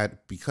bad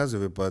because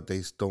of it, but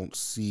they don't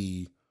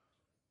see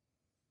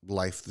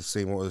life the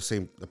same, or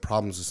the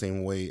problems the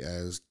same way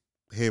as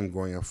him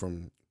growing up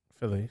from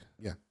Philly.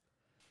 Yeah.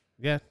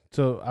 Yeah.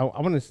 So I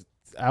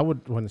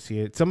would want to see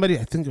it. Somebody,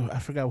 I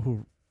forgot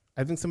who,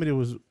 I think somebody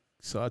was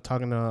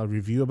talking a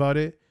review about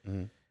it,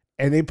 mm-hmm.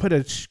 and they put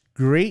a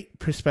great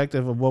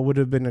perspective of what would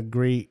have been a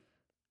great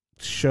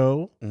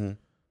show. Mm-hmm.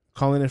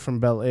 Calling it from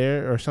Bel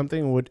Air or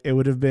something it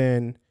would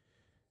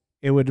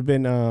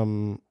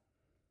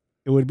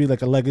be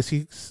like a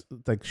legacy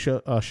like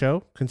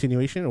show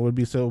continuation. It would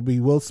be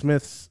Will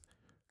Smith's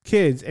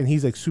kids, and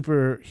he's like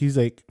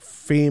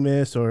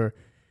famous, or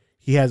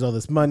he has all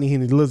this money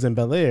and he lives in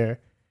Bel Air,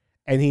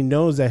 and he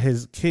knows that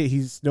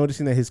he's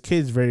noticing that his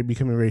kid's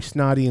becoming very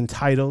snotty,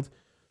 entitled,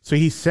 so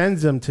he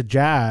sends them to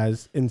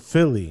Jazz in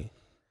Philly,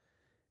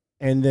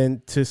 and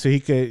then so he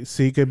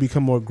could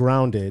become more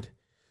grounded.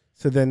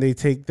 So then they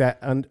take that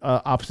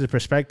opposite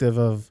perspective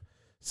of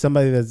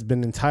somebody that's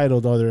been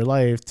entitled all their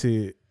life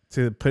to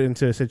put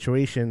into a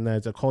situation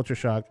that's a culture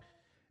shock,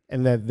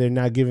 and that they're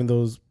not given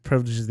those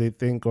privileges they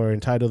think, or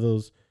entitled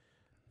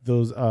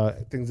those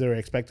things they're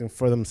expecting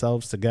for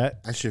themselves to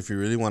get. Actually, if you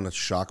really want to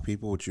shock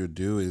people, what you would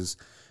do is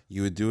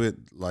you would do it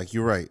like,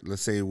 you're right.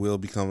 Let's say Will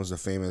becomes a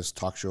famous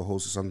talk show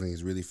host or something.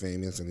 He's really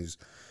famous and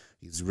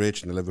he's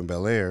rich and they live in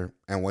Bel Air.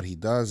 And what he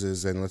does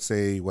is, and let's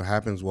say what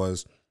happens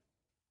was,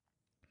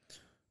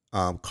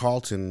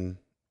 Carlton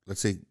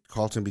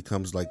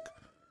becomes like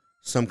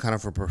some kind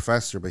of a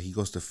professor, but he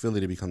goes to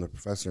Philly to become the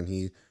professor, and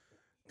he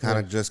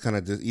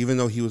even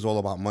though he was all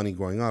about money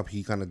growing up,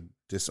 he kind of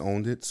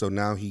disowned it. So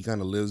now he kind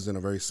of lives in a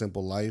very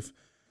simple life,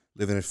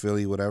 living in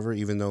Philly, whatever,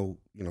 even though,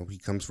 he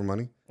comes from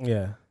money.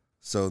 Yeah.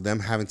 So them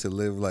having to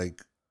live,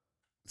 like,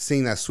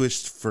 seeing that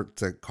switch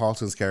to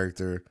Carlton's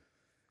character.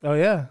 Oh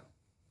yeah.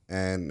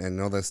 And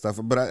all that stuff,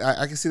 but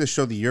I can see the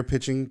show that you're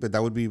pitching, but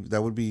that would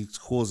be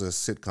cool as a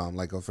sitcom,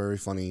 like a very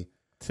funny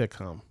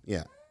sitcom.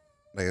 Yeah,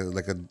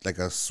 like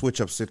a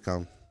switch up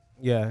sitcom.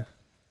 Yeah,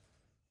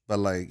 but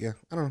like, yeah,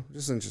 I don't know,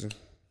 just interesting.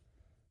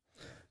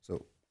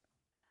 So,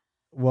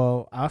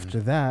 well,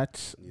 after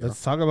that,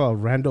 let's talk about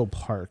Randall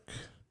Park.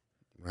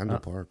 Randall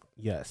Park.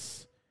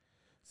 Yes.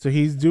 So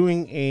he's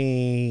doing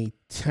a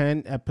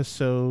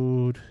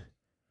 10-episode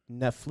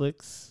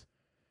Netflix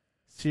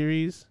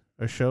series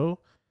or show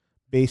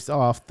based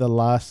off the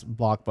last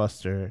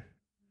blockbuster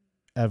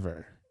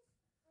ever.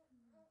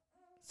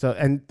 So,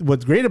 and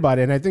what's great about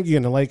it, and I think you're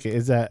gonna like it,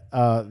 is that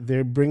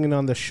they're bringing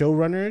on the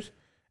showrunners,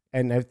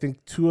 and I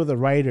think 2 of the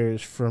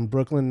writers from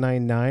Brooklyn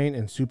Nine-Nine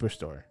and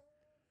Superstore.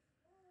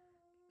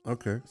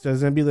 Okay. So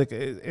it's gonna be like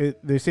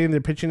they're saying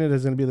they're pitching it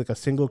as gonna be like a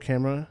single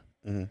camera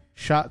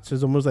shot. So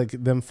it's almost like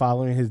them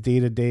following his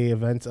day-to-day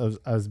events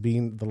as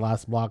being the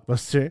last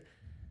blockbuster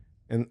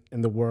in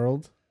the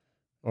world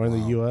or in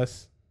the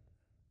U.S.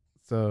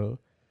 So,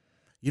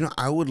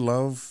 I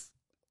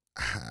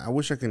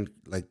wish I can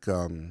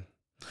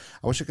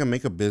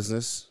make a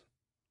business,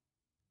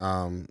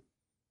 and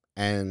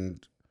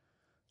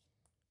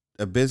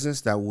a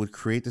business that would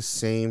create the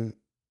same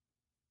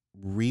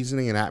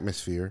reasoning and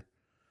atmosphere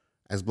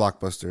as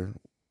Blockbuster,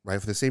 right?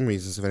 For the same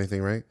reasons, if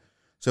anything, right?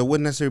 So it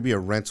wouldn't necessarily be a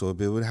rental,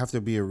 but it would have to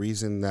be a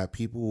reason that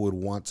people would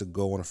want to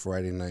go on a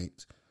Friday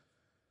night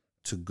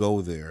to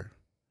go there.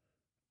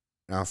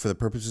 Now, for the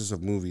purposes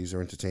of movies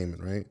or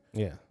entertainment, right?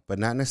 Yeah. But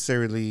not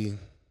necessarily,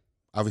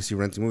 obviously,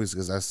 renting movies,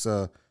 because that's,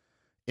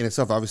 in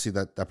itself, obviously,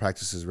 that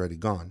practice is already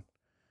gone.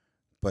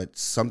 But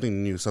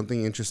something new,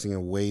 something interesting, a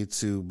way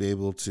to be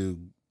able to,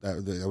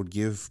 that would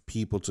give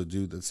people to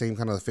do the same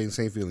kind of same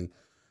feeling,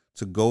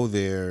 to go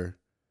there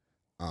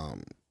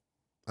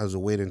as a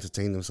way to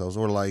entertain themselves,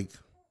 or like,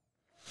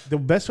 the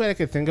best way I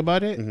could think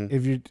about it, Mhm.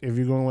 if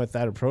you're going with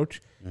that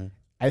approach, Mhm.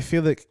 I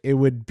feel like it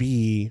would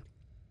be,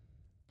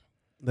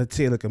 let's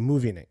say, like a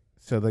movie night.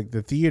 So like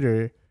the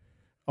theater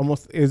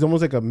is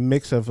almost like a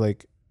mix of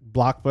like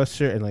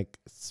Blockbuster and like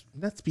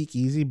not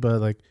Speakeasy,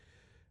 but like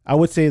I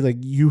would say like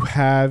you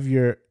have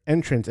your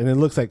entrance and it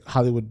looks like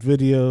Hollywood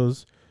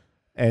Videos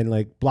and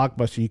like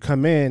Blockbuster. You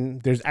come in,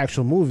 there's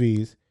actual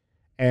movies,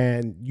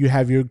 and you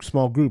have your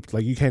small group.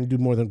 Like you can't do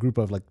more than a group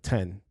of like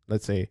 10,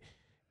 let's say,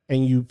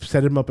 and you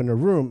set them up in a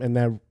room, and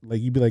that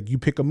like you'd be like you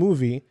pick a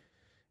movie,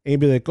 and you'd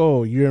be like,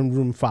 oh, you're in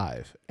room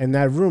 5, and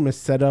that room is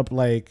set up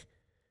like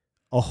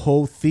a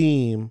whole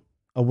theme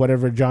of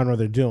whatever genre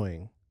they're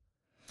doing.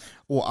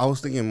 well, I was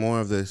thinking more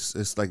of this.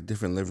 It's like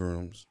different living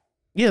rooms.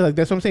 Yeah, like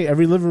that's what I'm saying.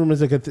 Every living room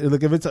is like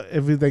like if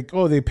it's like,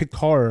 oh, they picked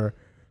horror,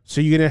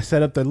 so you're gonna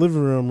set up the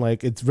living room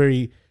like it's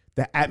very,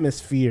 the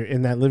atmosphere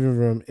in that living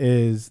room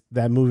is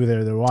that movie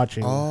they're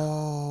watching.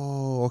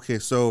 Oh, okay.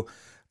 So,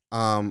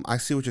 I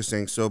see what you're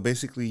saying. So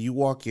basically, you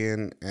walk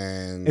in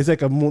and It's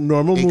like a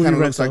normal it movie kind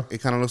of looks rental.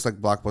 like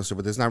Blockbuster,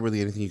 but there's not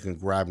really anything you can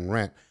grab and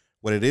rent.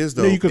 What it is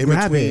though, No, you could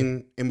grab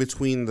in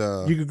between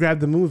the, You could grab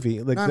the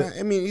movie, like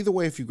I mean, either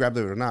way, if you grab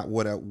it or not,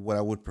 what I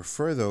would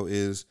prefer though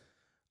is,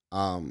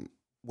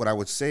 what I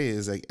would say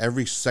is like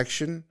every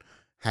section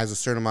has a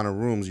certain amount of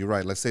rooms. You're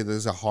right. Let's say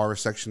there's a horror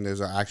section, there's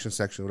an action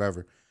section,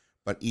 whatever.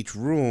 But each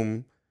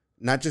room,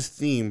 not just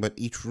theme, but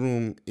each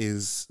room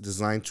is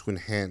designed to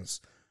enhance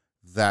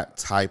that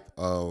type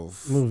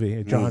of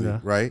movie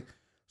genre, right?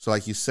 So,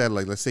 like you said,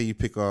 like let's say you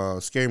pick a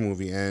scary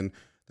movie, and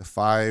the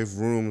 5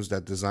 rooms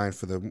that designed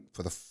for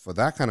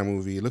that kind of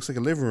movie, it looks like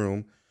a living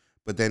room,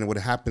 but then what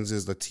happens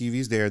is the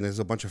TV's there, and there's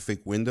a bunch of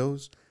fake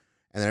windows,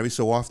 and then every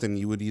so often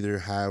you would either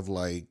have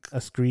like a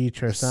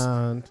screech or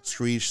sound,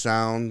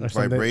 sound, Or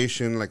something.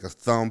 vibration, like a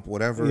thump,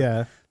 whatever,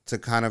 yeah, to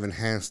kind of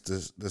enhance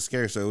the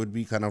scare. So it would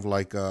be kind of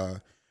like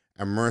a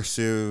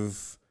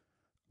immersive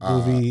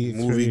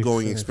movie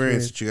going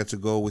experience that you get to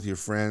go with your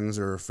friends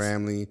or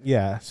family.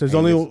 yeah. So it's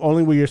And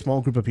only with your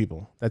small group of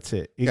people. That's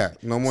it. Yeah,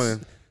 no more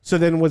than So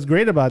then, what's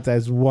great about that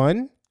is,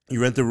 one,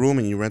 you rent the room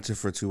and you rent it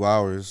for 2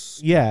 hours.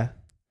 yeah.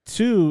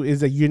 2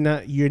 is that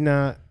you're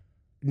not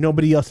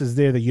nobody else is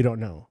there that you don't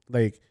know.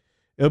 Like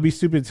it'll be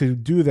stupid to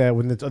do that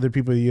when there's other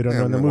people that you don't Yeah,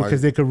 know in the man, movie, why-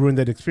 because they could ruin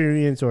that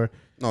experience, or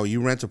No, you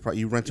rent a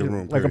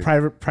room, like a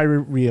period.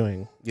 private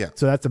viewing. Yeah.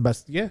 So that's the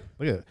best. Yeah.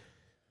 Look at it.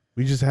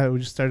 We just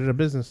started a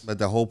business. But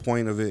the whole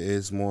point of it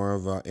is more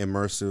of a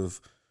immersive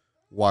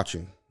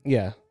watching.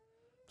 Yeah.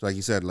 So like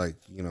you said, like,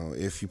 you know,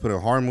 if you put a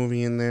horror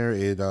movie in there,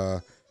 it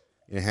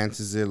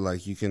enhances it.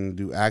 Like you can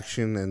do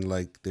action, and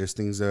like there's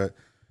things that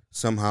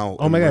somehow.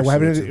 Oh my god, what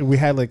immerse you happened? into. We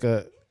had like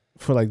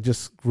for like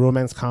just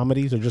romance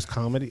comedies or just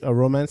comedy or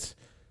romance.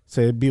 So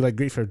it'd be like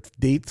great for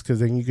dates, because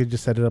then you could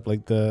just set it up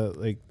like the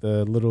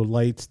little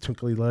lights,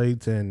 twinkly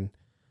lights, and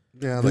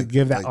Yeah,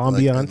 give that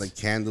ambiance. like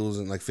candles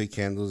and like fake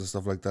candles and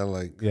stuff like that.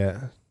 Like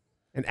yeah,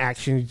 and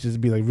action would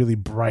just be like really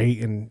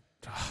bright, and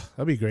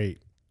that'd be great.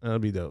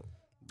 That'd be dope.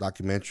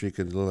 documentary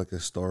could look like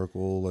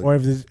historical. Like,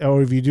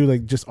 Or if you do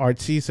like just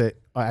artsy, so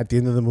at the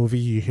end of the movie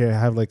you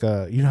have like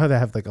you know how they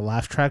have like a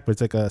laugh track, but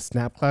it's like a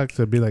snap clock,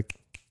 so it'd be like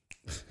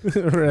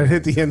right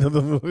at the end of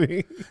the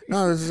movie.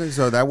 no, this is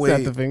so that way.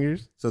 Snap the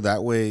fingers. So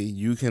that way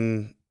you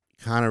can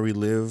kind of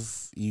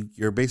relive.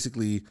 You're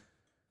basically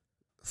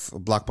a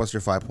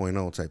Blockbuster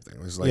 5.0 type thing.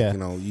 It's like, Yeah. you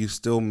know, you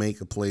still make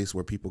a place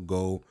where people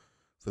go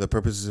for the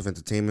purposes of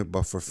entertainment,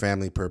 but for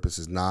family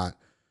purposes, not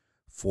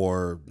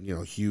for, you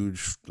know,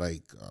 huge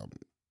like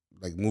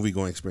movie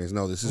going experience.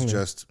 No, this is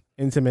just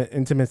Intimate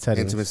settings.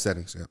 intimate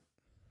settings. Yeah,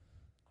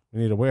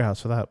 We need a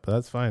warehouse for that, but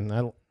that's fine.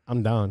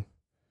 I'm down.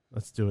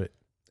 Let's do it.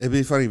 it'd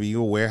be funny, but you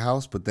go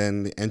warehouse, but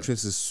then the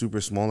entrance is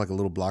super small, like a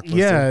little Blockbuster.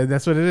 Yeah,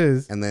 that's what it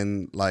is. And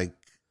then like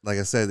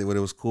I said, what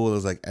it was cool, it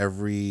was like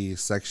every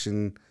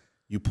section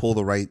you pull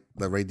the right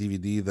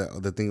DVD,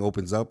 the thing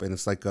opens up, and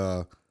it's like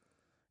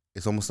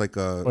it's almost like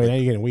a Wait, now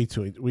you're getting way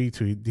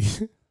too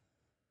deep.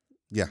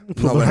 yeah.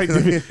 Pull the right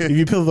DVD. If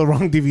you pull the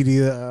wrong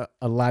DVD,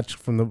 a latch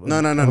from the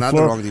No, not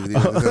the wrong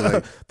DVD.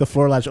 Like, the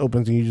floor latch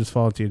opens and you just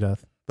fall to your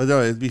death. but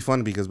no, it'd be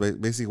fun because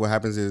basically what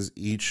happens is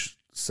each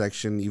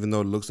section, even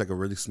though it looks like a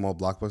really small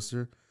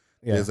Blockbuster,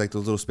 Yeah, there's like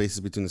those little spaces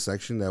between the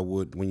section that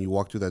would, when you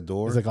walk through that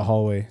door, it's like a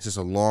hallway. it's just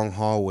a long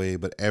hallway.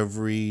 But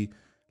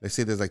let's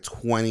say there's like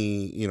 20,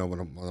 you know,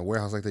 on a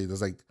warehouse like that,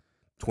 there's like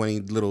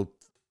 20 little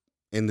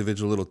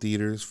individual little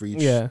theaters for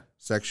each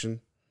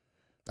section.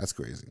 That's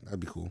crazy. That'd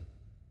be cool.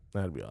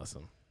 That'd be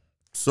awesome.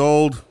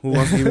 Sold. Who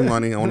wants to give me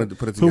money? I wanted to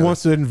put it together. Who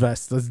wants to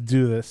invest? Let's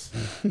do this.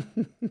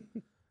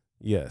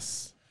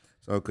 Yes.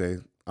 Okay.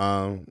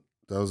 That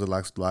was the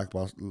last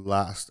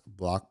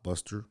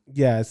blockbuster.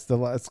 Yeah,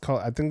 it's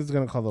called. I think it's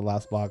gonna call the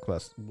last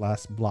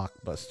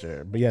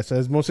blockbuster. But yeah, so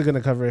it's mostly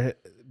gonna cover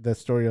the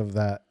story of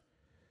that.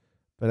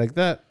 But like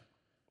that,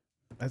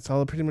 that's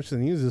all pretty much the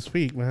news this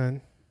week,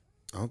 man.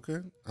 Okay,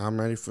 I'm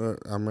ready for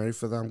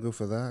that. I'm good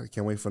for that. I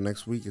can't wait for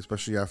next week,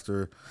 especially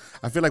after.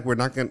 I feel like we're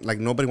not gonna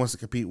nobody wants to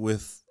compete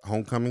with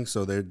Homecoming,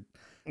 so they're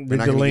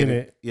delaying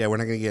it. Yeah, we're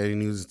not gonna get any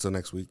news until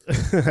next week.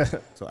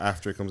 So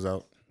after it comes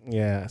out.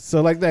 Yeah.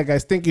 So like that,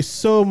 guys. Thank you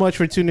so much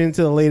for tuning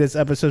into the latest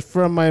episode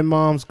from My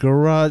Mom's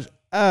Garage.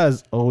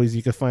 As always,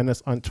 you can find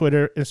us on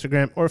Twitter,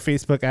 Instagram, or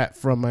Facebook at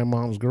From My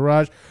Mom's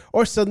Garage,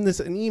 or send us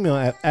an email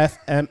at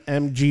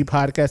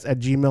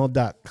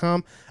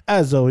fmmgpodcast@gmail.com.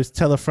 As always,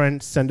 tell a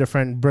friend, send a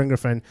friend, bring a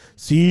friend.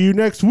 See you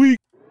next week.